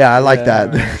 vibe. Yeah, I like Yeah.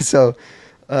 that. So,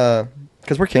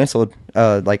 because we're canceled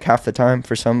like half the time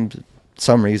for some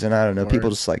reason. I don't know. People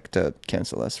Word. just like to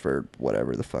cancel us for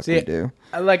whatever the fuck See, we do.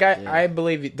 I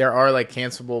believe there are like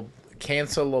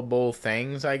cancelable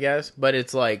things, I guess, but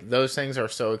it's like those things are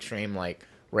so extreme, like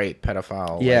rape,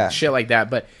 pedophile, like, Yeah. shit like that.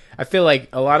 But I feel like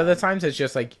a lot of the times it's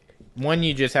just like one,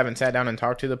 you just haven't sat down and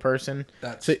talked to the person.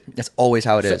 That's So, That's always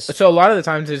how it is. so a lot of the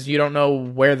times is you don't know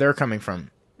where they're coming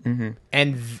from, Mm-hmm.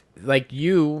 and like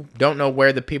you don't know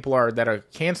where the people are that are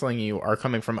canceling you are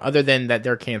coming from, other than that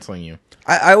they're canceling you.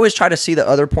 I always try to see the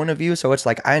other point of view, so it's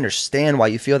like I understand why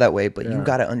you feel that way, but you Yeah.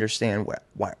 got to understand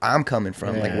where I'm coming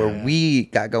from, like Yeah. where we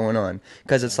got going on,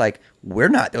 because it's like we're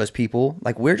not those people.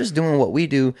 Like we're just doing what we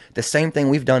do, the same thing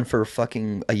we've done for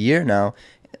fucking a year now,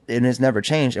 and it's never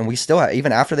changed. And we still,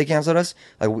 even after they canceled us,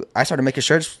 like I started making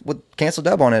shirts with cancel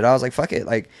dub on it. I was like, fuck it,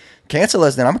 like cancel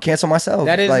us, then I'm gonna cancel myself.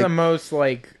 That is like, the most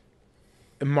like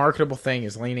marketable thing,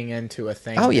 is leaning into a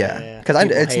thing. oh that yeah, Yeah. because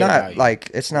people it's hate about not you.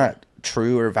 like it's not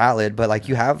true or valid, but like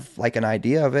you have like an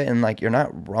idea of it, and like you're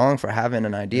not wrong for having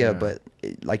an idea, but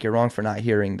like you're wrong for not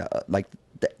hearing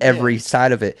the every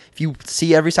side of it. If you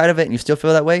see every side of it and you still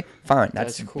feel that way, fine.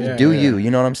 That's cool. You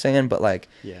know what I'm saying? But like,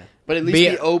 but at least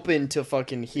be open to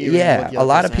fucking hearing. Yeah, a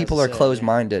lot of people are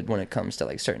closed-minded when it comes to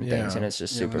like certain things, and it's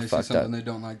just super when they fucked see something up. they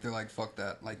don't like, they're like, "Fuck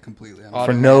that!" Like completely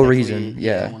for no reason. I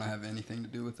don't want to have anything to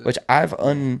do with it. Which I've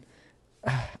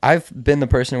been the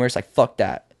person where it's like, "Fuck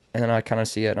that," and then I kind of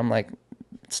see it. I'm like,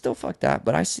 still fuck that,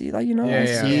 but I see, like, I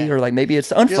see, or like maybe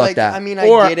it's unfuck like, that. I mean, I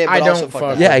get it, but I don't fuck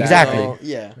that. Yeah, exactly.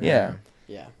 Yeah.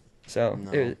 So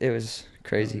it was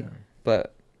crazy,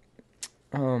 but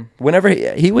whenever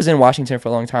he was in Washington for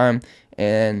a long time,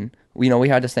 and we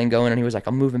had this thing going, and he was like,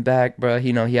 I'm moving back, bro.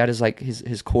 He had his like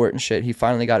his court and shit. He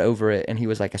finally got over it, and he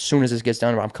was like, as soon as this gets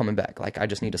done, I'm coming back. Like, I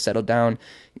just need to settle down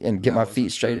and get my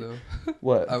feet straight.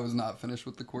 What? I was not finished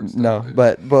with the court stuff. No,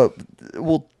 but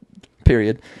well,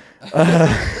 period.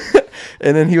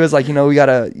 And then he was like, we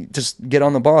gotta just get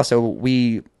on the ball. So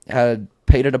we had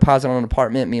paid a deposit on an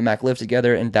apartment. Me and Mac lived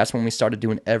together, and that's when we started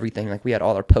doing everything. Like, we had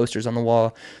all our posters on the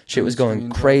wall. Shit was going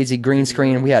crazy. Green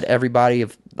screen. We had everybody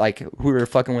of like who we were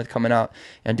fucking with coming out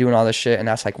and doing all this shit. And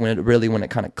that's like when it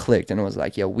kind of clicked, and it was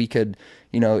like, we could,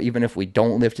 even if we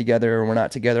don't live together or we're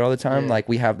not together all the time, like,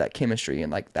 we have that chemistry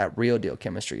and like that real deal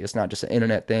chemistry. It's not just an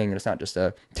internet thing, and it's not just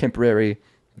a temporary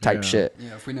type shit.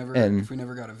 Yeah, if we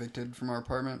never got evicted from our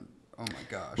apartment, oh my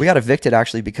gosh. We got evicted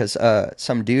actually because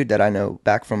some dude that I know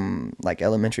back from like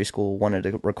elementary school wanted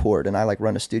to record, and I like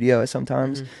run a studio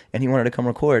sometimes, and he wanted to come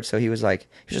record. So he was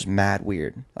just mad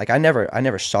weird. Like, I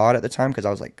never saw it at the time because I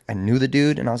was like, I knew the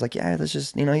dude, and I was like, yeah, let's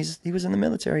just, he was in the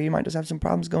military. He might just have some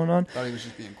problems going on. I thought he was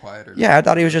just being quiet. I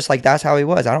thought he was just like, that's how he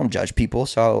was. I don't judge people.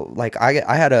 So like,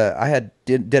 I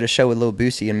did a show with Lil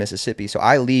Boosie in Mississippi. So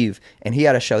I leave, and he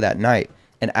had a show that night.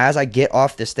 And as I get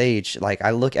off the stage, like,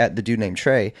 I look at the dude named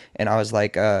Trey, and I was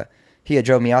like, he had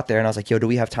drove me out there, and I was like, yo, do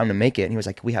we have time to make it? And he was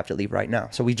like, we have to leave right now.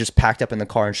 So we just packed up in the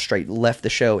car and straight left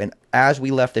the show. And as we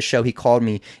left the show, he called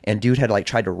me, and dude had like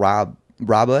tried to rob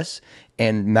us.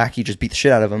 And MacKee just beat the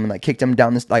shit out of him and like kicked him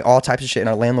down this, like, all types of shit. And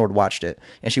our landlord watched it,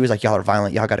 and she was like, y'all are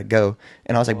violent. Y'all got to go.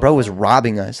 And I was like, bro was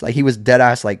robbing us. Like, he was dead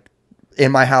ass, like,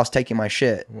 in my house taking my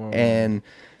shit. And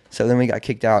so then we got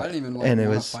kicked out. I didn't even want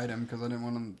to fight him because I didn't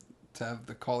want him to have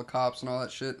to call the cops and all that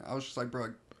shit. I was just like,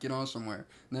 bro, get on somewhere.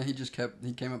 And then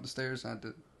he came up the stairs, and I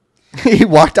did. He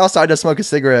walked outside to smoke a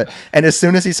cigarette, and as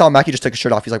soon as he saw MacKee just took his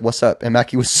shirt off, he's like, what's up? And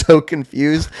MacKee was so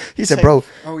confused. He said, bro,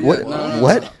 what?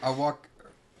 What?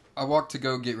 I walked to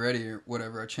go get ready or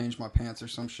whatever. I changed my pants or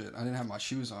some shit. I didn't have my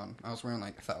shoes on. I was wearing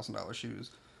like $1,000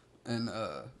 shoes. And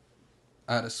I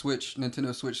had a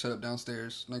Nintendo Switch set up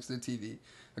downstairs next to the TV.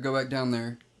 I go back down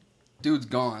there. Dude's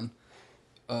gone.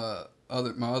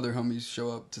 My other homies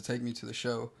show up to take me to the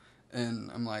show,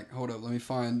 and I'm like, hold up, let me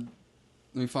find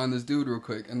this dude real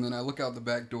quick. And then I look out the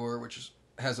back door, which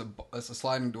it's a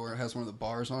sliding door. It has one of the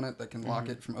bars on it that can lock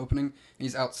it from opening. And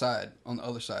he's outside on the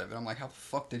other side of it. I'm like, how the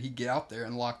fuck did he get out there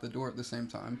and lock the door at the same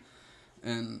time?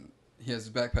 And he has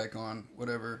his backpack on,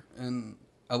 whatever. And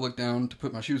I look down to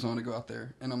put my shoes on to go out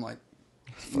there, and I'm like,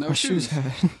 no shoes.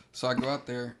 So I go out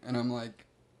there, and I'm like,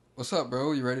 what's up,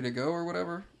 bro? You ready to go or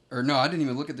whatever? Or no, I didn't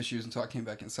even look at the shoes until I came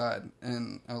back inside.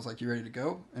 And I was like, you ready to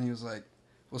go? And he was like,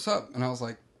 what's up? And I was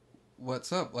like,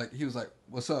 what's up? Like, he was like,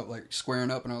 what's up? Like,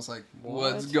 squaring up. And I was like,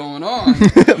 what's going on?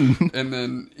 And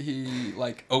then he,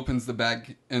 like, opens the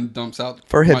bag and dumps out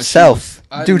for himself.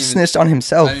 Dude snitched on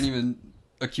himself. I didn't even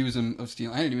accuse him of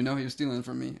stealing. I didn't even know he was stealing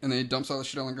from me. And then he dumps all the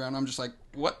shit on the ground. I'm just like,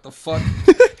 what the fuck?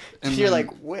 And you're like,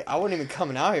 wait, I wasn't even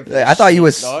coming out here for I thought he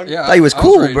was, dog. Yeah, thought he was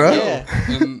cool, bro. Yeah.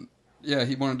 And yeah,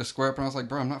 he wanted to square up, and I was like,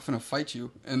 bro, I'm not finna fight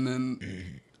you. And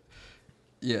then,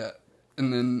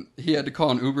 and then he had to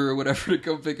call an Uber or whatever to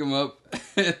come pick him up.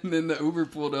 And then the Uber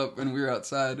pulled up, and we were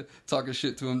outside talking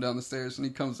shit to him down the stairs. And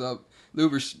he comes up,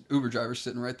 the Uber driver's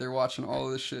sitting right there watching all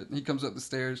of this shit. And he comes up the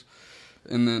stairs,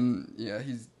 and then,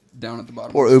 he's down at the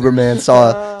bottom. Poor Uber man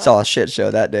saw a shit show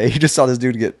that day. He just saw this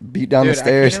dude get beat down the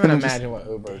stairs. I can't even imagine what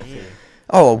Uber is.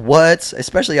 Oh, what?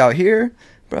 Especially out here?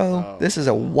 Bro, this is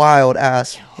a wild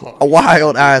ass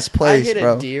place, bro. I hit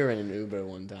a deer in an Uber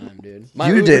one time, dude.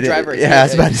 You did it. Yeah, I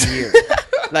was about to deer.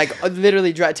 Like,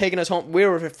 literally taking us home. We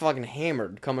were fucking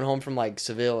hammered coming home from, like,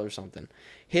 Seville or something.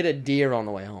 Hit a deer on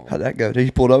the way home. How'd that go? Did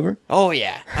he pull over? Oh,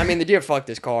 yeah. I mean, the deer fucked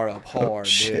his car up hard,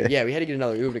 dude. Yeah, we had to get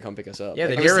another Uber to come pick us up. Yeah,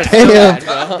 like, the deer was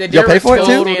still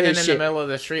standing in the middle of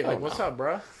the street. Like, what's up,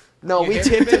 bro? No, You we hit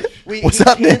tipped the it. What's He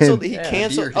up, then? canceled. He Yeah.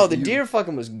 canceled. Deer Oh, the hit you. deer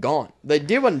fucking was gone. The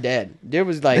deer wasn't dead. Deer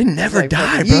was like They never like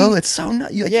die, fucking bro. yeet. It's so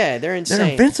not. You, like, Yeah, they're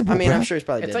insane. invincible, I mean, bro. I'm sure he's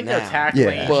probably It's dead like now. they're tackling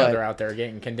Yeah. each But- other out there,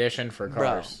 getting conditioned for Bro,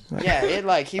 cars. yeah, it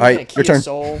like he All was in right, a your Kia turn.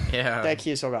 Soul. Yeah. That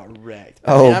Kia Soul got wrecked.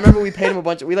 Oh. And I remember we paid him a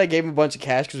bunch. We like gave him a bunch of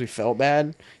cash because we felt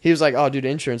bad. He was like, "Oh, dude,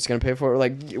 insurance is gonna pay for it." We're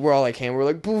like, we're all like, "Hey, we're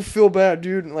like, boo, feel bad,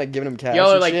 dude," and like giving him cash. Y'all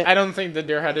are and like, shit. I don't think the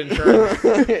deer had insurance.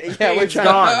 Yeah, we're It's trying.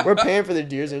 gone. We're paying for the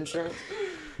deer's insurance.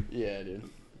 Yeah, dude.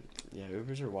 Yeah,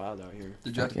 Ubers are wild out here.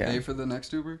 Did you have to Yeah. pay for the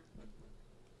next Uber?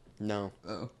 No,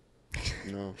 Oh.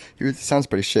 no. He sounds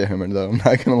pretty shit humor though. I'm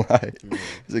not gonna lie.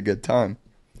 It's a good time.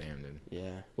 Damn, dude. Yeah.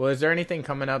 Well, is there anything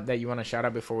coming up that you want to shout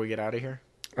out before we get out of here?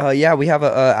 Yeah, we have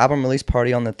a album release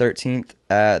party on the 13th,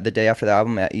 the day after the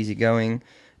album at Easygoing,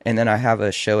 and then I have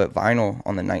a show at Vinyl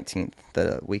on the 19th,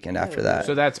 the weekend after that.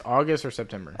 So that's August or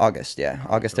September? August, yeah,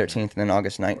 August 13th, and then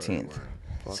August 19th.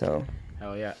 Fuck So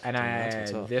Hell yeah. And that's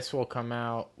what's up. this will come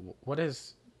out, what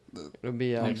is It'll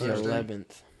be Next the Thursday.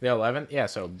 11th. the 11th? Yeah,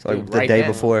 so, like dude, the right day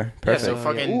then. before, perfect. so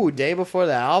fucking- Ooh, day before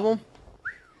the album.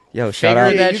 Yo, shout Figure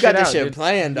out. that you got shit this out, shit dude.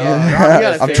 planned, dog. Yeah. You gotta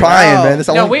I'm figure it trying, out. man. This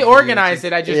No, only- we organized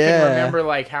it. I just Yeah. couldn't remember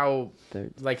like how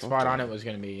They're- spot on it was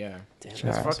gonna be. Yeah, Damn, it's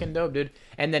Nice. fucking dope, dude.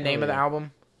 And the name of the yeah.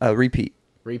 album, Repeat.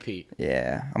 RePete.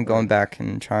 Yeah, I'm going back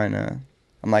and trying to.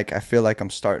 I'm like, I feel like I'm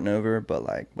starting over, but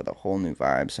like with a whole new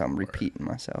vibe. So I'm repeating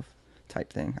myself,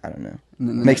 type thing. I don't know. And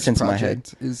then the Makes next sense in my head.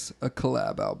 project is a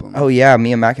collab album. Oh yeah,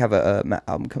 me and Mac have a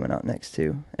album coming out next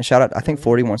too. And shout out, I think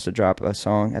 40 wants to drop a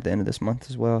song at the end of this month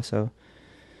as well. So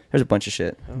there's a bunch of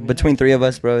shit Oh, yeah. between three of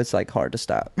us, bro. It's like hard to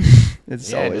stop.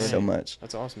 It's Yeah, always dude. so much.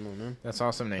 That's awesome, though, man. That's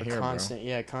awesome to hear, Constant,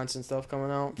 yeah, constant stuff coming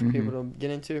out for Mhm. people to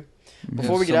get into. We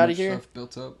Before have we get so out of much here, stuff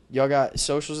built up. y'all got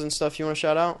socials and stuff you want to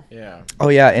shout out? bro. Yeah. Oh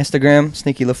yeah, Instagram,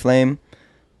 Stinky LaFlame.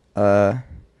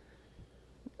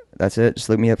 That's it. Just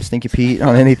look me up, Stinky Pete,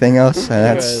 on anything else. And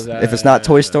that's Because, if it's not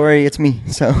Toy Story, it's me.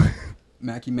 So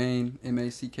MacKee Maine,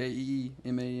 MacKee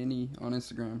MANE on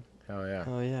Instagram. Hell yeah.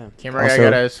 Oh yeah. Camera guy Also-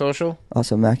 got a social?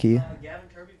 also Mackie, Gavin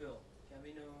Turbyville.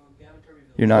 Gavin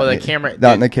Turbyville. you're not. Well, the in it. camera.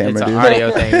 Not in the dude, camera, it's dude. an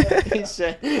audio thing. he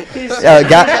said. He's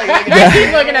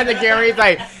looking at the camera.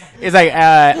 He's like,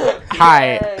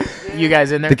 hi, you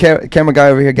guys in there? The camera guy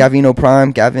over here, Gavino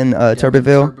Prime, Gavin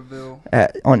Turbeville,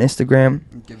 Turbeville. on Instagram.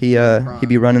 Give He him Prime. he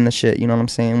be running the shit. You know what I'm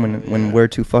saying? When Oh, when yeah. we're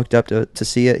too fucked up to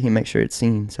see it, he makes sure it's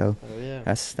seen. So Oh yeah.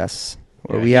 that's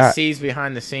where Yeah, we he at. sees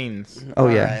behind the scenes. Oh,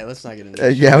 yeah. Alright, let's not get into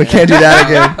that. Yeah, we can't do that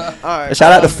again. All right.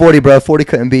 Shout out to 40, bro. 40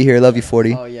 couldn't be here. Love you,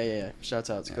 40. Oh yeah. Shout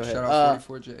outs. Go ahead. Shout out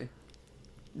 44J.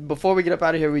 Before we get up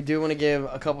out of here, we do want to give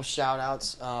a couple shout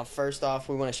outs. First off,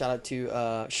 we want to shout out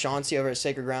to Chauncey over at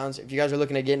Sacred Grounds. If you guys are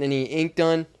looking at getting any ink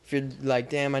done, if you're like,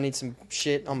 damn, I need some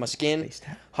shit on my skin,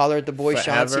 holler at the boy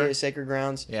Chauncey Forever. at Sacred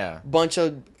Grounds. Yeah. Bunch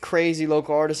of crazy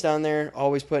local artists down there,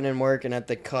 always putting in work and at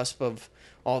the cusp of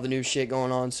all the new shit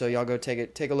going on. So y'all go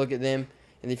take a look at them.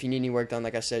 And if you need any work done,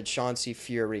 like I said, Chauncey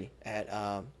Fury at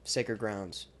Sacred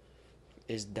Grounds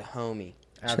is the homie.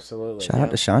 Absolutely. Shout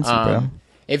out to Chauncey, bro.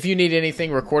 If you need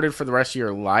anything recorded for the rest of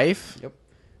your life, Yep.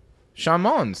 Sean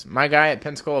Mullins, my guy at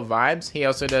Pensacola Vibes. He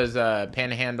also does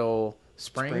Panhandle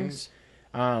Springs.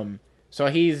 So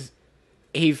he's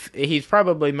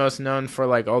probably most known for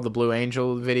like all the Blue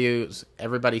Angel videos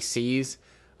everybody sees.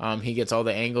 He gets all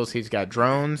the angles. He's got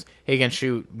drones. He can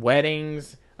shoot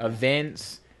weddings,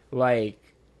 events. Like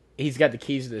he's got the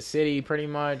keys to the city, pretty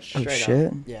much. Oh, Straight shit.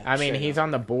 Up. Yeah. I mean, straight he's up.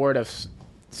 on the board of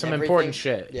some Everything. important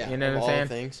shit. Yeah, You know of what all I'm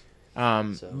saying? things.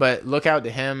 So- But look out to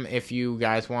him if you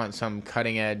guys want some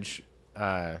cutting edge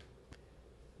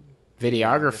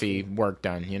videography work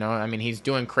done. You know, I mean, he's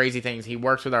doing crazy things. He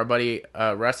works with our buddy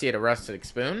Rusty at a Rustic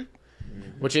Spoon,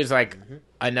 which is like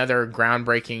another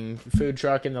groundbreaking food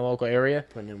truck in the local area.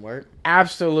 Putting in work.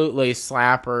 Absolutely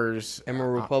slappers.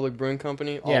 Emerald Republic Brewing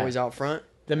Company, yeah. always out front.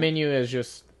 The menu is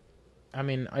just, I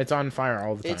mean, it's on fire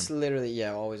all the time. It's literally,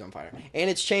 always on fire. And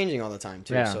it's changing all the time,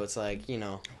 too. Yeah. So it's like,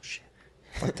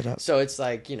 Fucked it up. so it's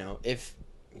like, if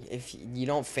you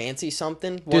don't fancy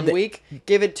something Dude, one they- week,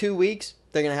 give it 2 weeks,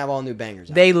 they're going to have all new bangers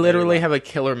out. They literally Everybody. have a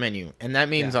killer menu, and that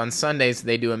means on Sundays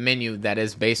they do a menu that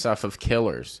is based off of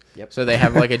killers. Yep. So they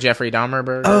have like a Jeffrey Dahmer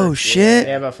burger. Oh shit.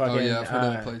 They have a fucking Oh yeah, I've heard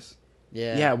of that place.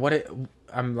 Yeah. yeah. What it?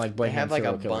 I'm like They blanking. have on like a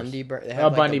serial killers. Bundy burger. They A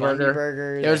have like Bundy a Bundy burger.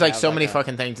 burger. There's They like have, so many a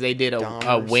fucking things. They did Dahmer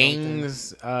a or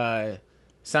wings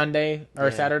Sunday or Yeah.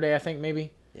 Saturday, I think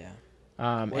maybe. Yeah.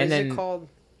 And What is then it called?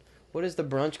 What is the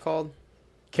brunch called?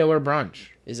 Killer Brunch.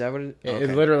 Is that what it It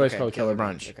okay. literally is Okay, called Killer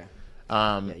Brunch. Okay.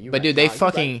 But you're right. dude, they Nah, you're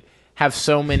fucking have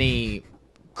so many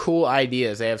cool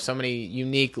ideas. They have so many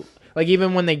unique. Like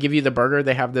even when they give you the burger,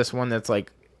 they have this one that's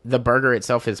like the burger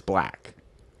itself is black.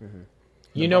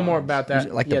 You know more about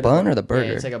that. Like the bun or the burger?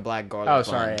 Yeah, it's like a black garlic Oh, bun.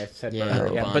 sorry, I said Yeah, burger.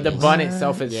 the Yeah, bun but the is- bun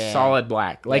itself is Yeah. solid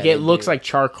black. Like Yeah, it they looks do. like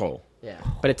charcoal, Yeah.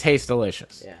 but it tastes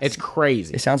delicious. Yeah. It's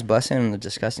crazy. It sounds busting and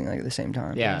disgusting like at the same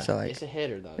time. Yeah. So like, It's a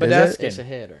hitter, though. But Is that's it? It's a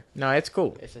hitter. No, it's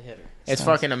cool. It's a hitter. It's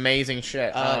Sounds- fucking amazing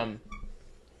shit.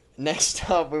 Next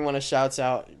up, we want to shout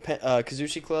out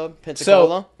Kazushi Club, So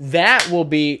Pensacola. that will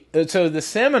be. So the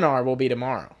seminar will be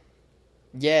tomorrow.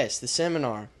 Yes, the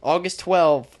seminar. August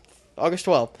 12th.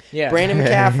 Yeah. Brandon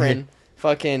McCaffrey,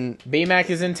 fucking BMAC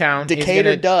is in town. He's Decatur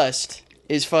gonna- Dust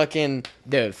is fucking...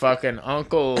 Dude, fucking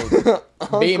Uncle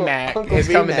Uncle BMAC Uncle is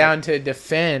coming B-Mac. down to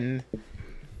defend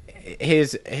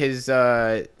his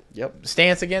Yep.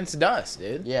 stance against Dust,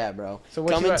 dude. Yeah, bro. So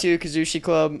what Coming you to Kazushi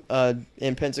Club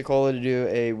in Pensacola to do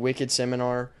a wicked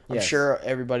seminar. I'm Yes. sure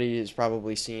everybody has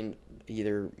probably seen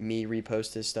either me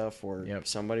repost this stuff or Yep.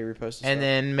 somebody repost this And stuff.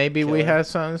 then maybe we Killer. have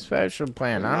something special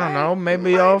planned. I don't know.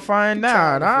 Maybe y'all find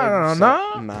out. I don't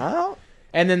know. Out.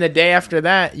 And then the day after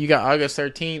that, you got August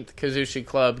 13th, Kazushi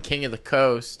Club, King of the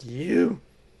Coast. You.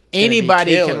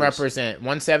 Anybody can killers. represent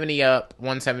 170 up,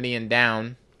 170 and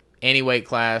down, any weight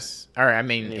class, or I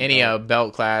mean any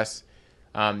belt class.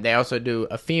 They also do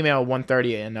a female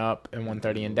 130 and up and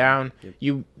 130 and down.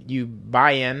 You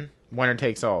buy in, winner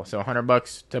takes all. So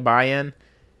 $100 to buy in.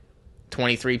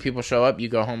 23 people show up. You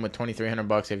go home with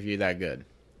 $2,300 if you're that good.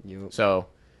 So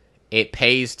it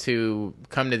pays to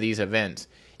come to these events.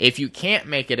 If you can't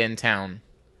make it in town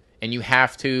and you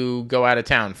have to go out of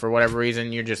town for whatever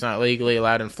reason, you're just not legally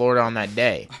allowed in Florida on that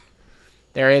day.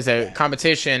 There is a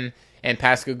competition in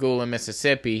Pascagoula,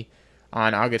 Mississippi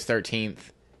on August 13th,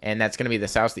 and that's going to be the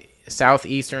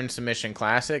Southeastern Submission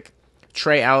Classic.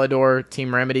 Trey Alador,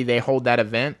 Team Remedy, they hold that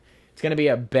event. It's going to be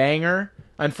a banger.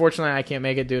 Unfortunately, I can't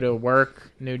make it due to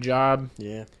work, new job.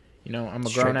 Yeah. You know, I'm a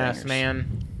Straight grown-ass bangers.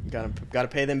 man. Gotta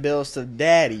pay them bills to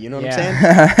daddy. You know what Yeah.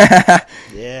 I'm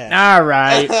saying? Yeah. All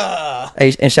right.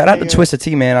 Hey, and shout out to Hey, Twisted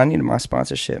Tea, man. I needed my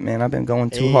sponsorship, man. I've been going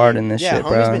too hard in this shit,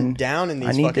 bro. homie's been down in these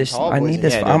I need fucking this. tall I boys need in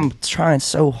this. here. Yeah, I'm trying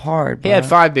so hard, He bro. had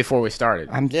 5 before we started.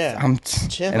 I'm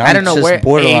Chill. and I don't know just where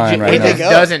borderline AJ, right he Where'd they now. just go?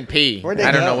 doesn't pee. Where'd they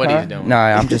I don't know go? what Huh? he's doing. No,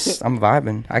 I'm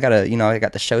vibing. I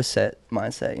got the show set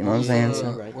mindset. You know what I'm saying?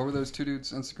 So, Right. What were those two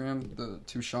dudes' Instagram? The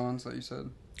two Seans that you said?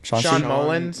 Sean C?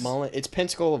 Mullins. It's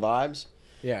Pensacola Vibes.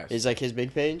 Yes. Is like his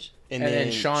big page. And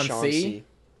then Sean C?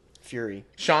 Fury.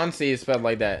 Sean C is spelled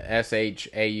like that.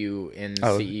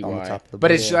 SHAUNCEY. on the top of the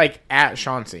But it's book. like at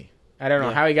Chauncey. I don't know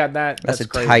Yeah. how he got that. That's a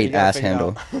crazy. tight You gotta ass figure it handle.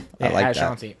 out. I Yeah, like at that.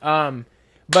 Chauncey.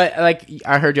 But like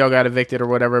I heard y'all got evicted or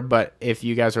whatever. But if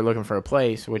you guys are looking for a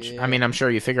place, which Yeah. I mean, I'm sure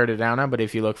you figured it out now. But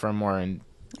if you look for a more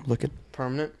Look at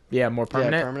Permanent? more Yeah,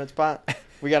 permanent, permanent spot.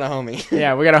 We got a homie.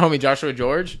 yeah, we got a homie Joshua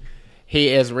George. He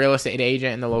is a real estate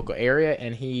agent in the local area,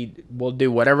 and he will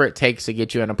do whatever it takes to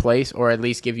get you in a place, or at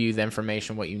least give you the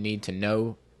information what you need to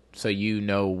know, so you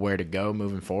know where to go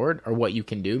moving forward, or what you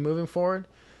can do moving forward.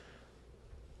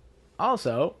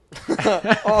 Also,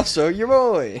 Also, your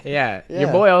boy. yeah, Yeah.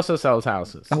 your boy also sells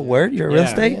houses. oh word, you're real Yeah.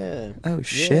 estate. Yeah. Oh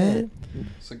shit.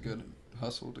 It's a good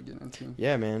hustle to get into.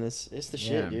 Yeah, man. It's the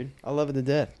shit, Yeah. dude. I love it to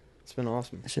death. It's been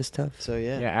awesome. It's just tough. So,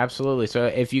 yeah. Yeah, absolutely. So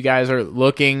if you guys are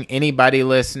looking, anybody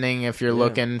listening, if you're Yeah.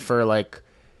 looking for like,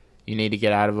 you need to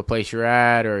get out of a place you're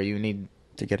at, or you need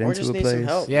To get Or into just a need place. some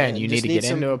help. Yeah, man. and you Just need to get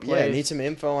some, into a Yeah, place. need some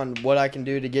info on what I can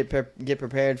do to get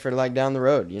prepared for like down the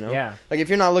road. You know. Yeah. Like if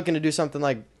you're not looking to do something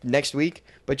like next week,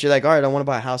 but you're like, all right, I want to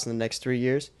buy a house in the next 3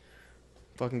 years.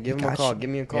 Fucking give him a Got call. you. Give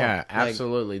me a call. Yeah, Like,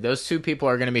 absolutely. Those two people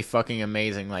are going to be fucking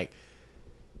amazing. Like,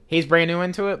 he's brand new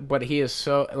into it, but he is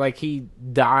so, like, he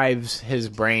dives his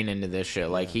brain into this shit.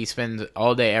 Like, he spends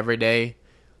all day, every day,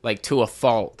 like, to a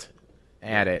fault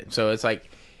at it. So it's like,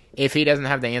 if he doesn't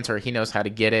have the answer, he knows how to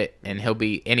get it, and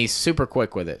he's super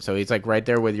quick with it. So he's, like, right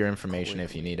there with your information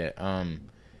if you need it.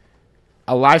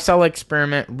 A lifestyle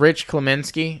experiment, Rich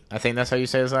Klemensky, I think that's how you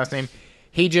say his last name.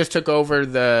 He just took over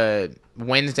the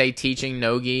Wednesday teaching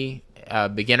Nogi,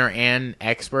 beginner and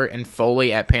expert in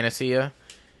Foley at Panacea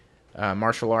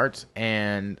Martial Arts,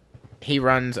 and he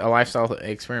runs a lifestyle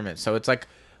experiment. So it's like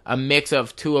a mix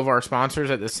of two of our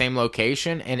sponsors at the same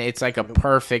location, and it's like a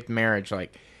perfect marriage.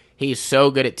 Like, he's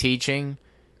so good at teaching.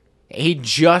 He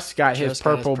just got his Just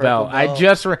got his purple purple belt. I belt.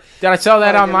 just I saw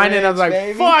that Fucking online, and I was Rich, like,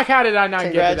 baby. "Fuck! How did I not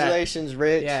get to that?" Congratulations,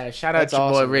 Rich. Yeah, shout out That's to your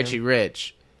awesome, boy Richie man.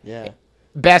 Rich. Yeah.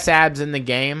 Best abs in the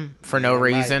game for no Yeah,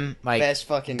 right. reason. Like, Best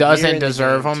fucking gear doesn't in the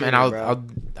deserve game, them, too, and bro.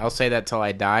 I'll say that till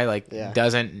I die. Like, Yeah.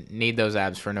 doesn't need those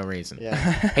abs for no reason. Yeah.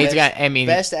 He's got, I mean,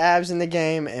 Best abs in the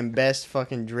game and best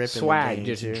fucking drip swag, in the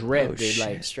game, just too. drip, Oh, dude. shit.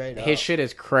 Like, Straight up. his shit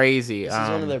is crazy. This is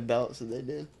one of their belts that they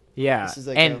did. Yeah, This is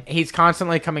like and he's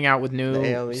constantly coming out with The new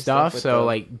ALE stuff, stuff with so the-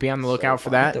 like be on the lookout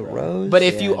for that. The Rose. But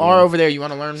if Yeah, you are dude. over there, you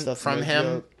want to learn Stuff from no him.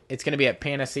 joke. It's going to be at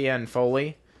Panacea and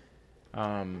Foley.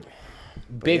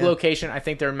 Big yeah. location. I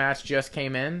think their match just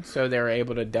came in, so they were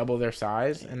able to double their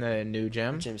size in the new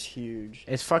gym. Gym's huge.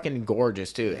 It's fucking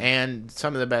gorgeous too, and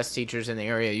some of the best teachers in the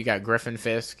area. You got Griffin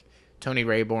Fisk, Tony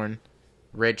Rayborn,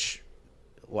 Rich,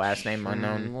 last name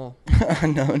unknown. Well,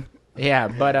 Unknown. Yeah,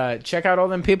 but check out all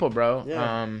them people, bro.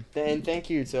 Yeah. and thank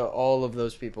you to all of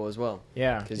those people as well.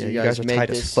 Yeah, Because Yeah, you you guys guys are make tight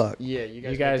as this. fuck. Yeah, you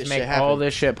guys make shit all happen.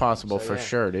 this shit possible So, for yeah.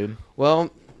 sure, dude.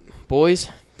 Well, boys,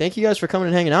 thank you guys for coming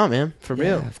and hanging out, man. For Yeah,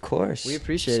 real. of course. We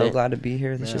appreciate so it. glad to be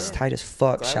here. This Yeah. is tight as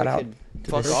fuck. Glad Shout we out could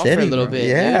to fuck the off city, for a little bro. bit.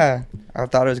 Yeah, I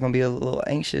thought I was gonna be a little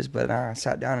anxious, but I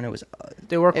sat down and it was.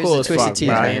 Dude, we're It was cool a as twisted fuck, tea,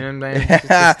 bro. man. You know what I'm saying?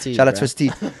 Twisted tea, Shout out bro. Twist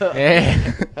Tea.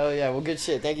 Yeah. Hell yeah. Well, good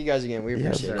shit. Thank you guys again. We Yeah,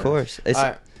 appreciate of it. course. It's, All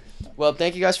right. Well,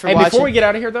 thank you guys for Hey, watching. before we get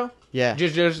out of here, though, yeah.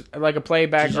 just like a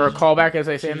playback or a callback, as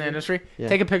they say in the industry, Yeah.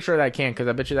 take a picture of that can, because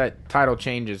I bet you that title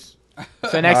changes.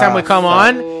 So next time we come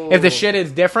on, if the shit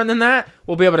is different than that,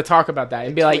 we'll be able to talk about that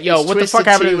and be like, yo, It's what the Twisted fuck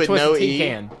happened Tea to the with Twisted no Tea E.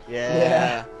 can?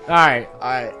 Yeah. All right. All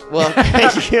right. Well,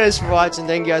 thank you guys for watching.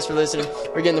 Thank you guys for listening.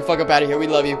 We're getting the fuck up out of here. We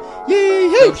love you.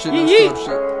 Yee Dope shit, no Yee. dope shit.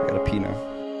 I got a peanut.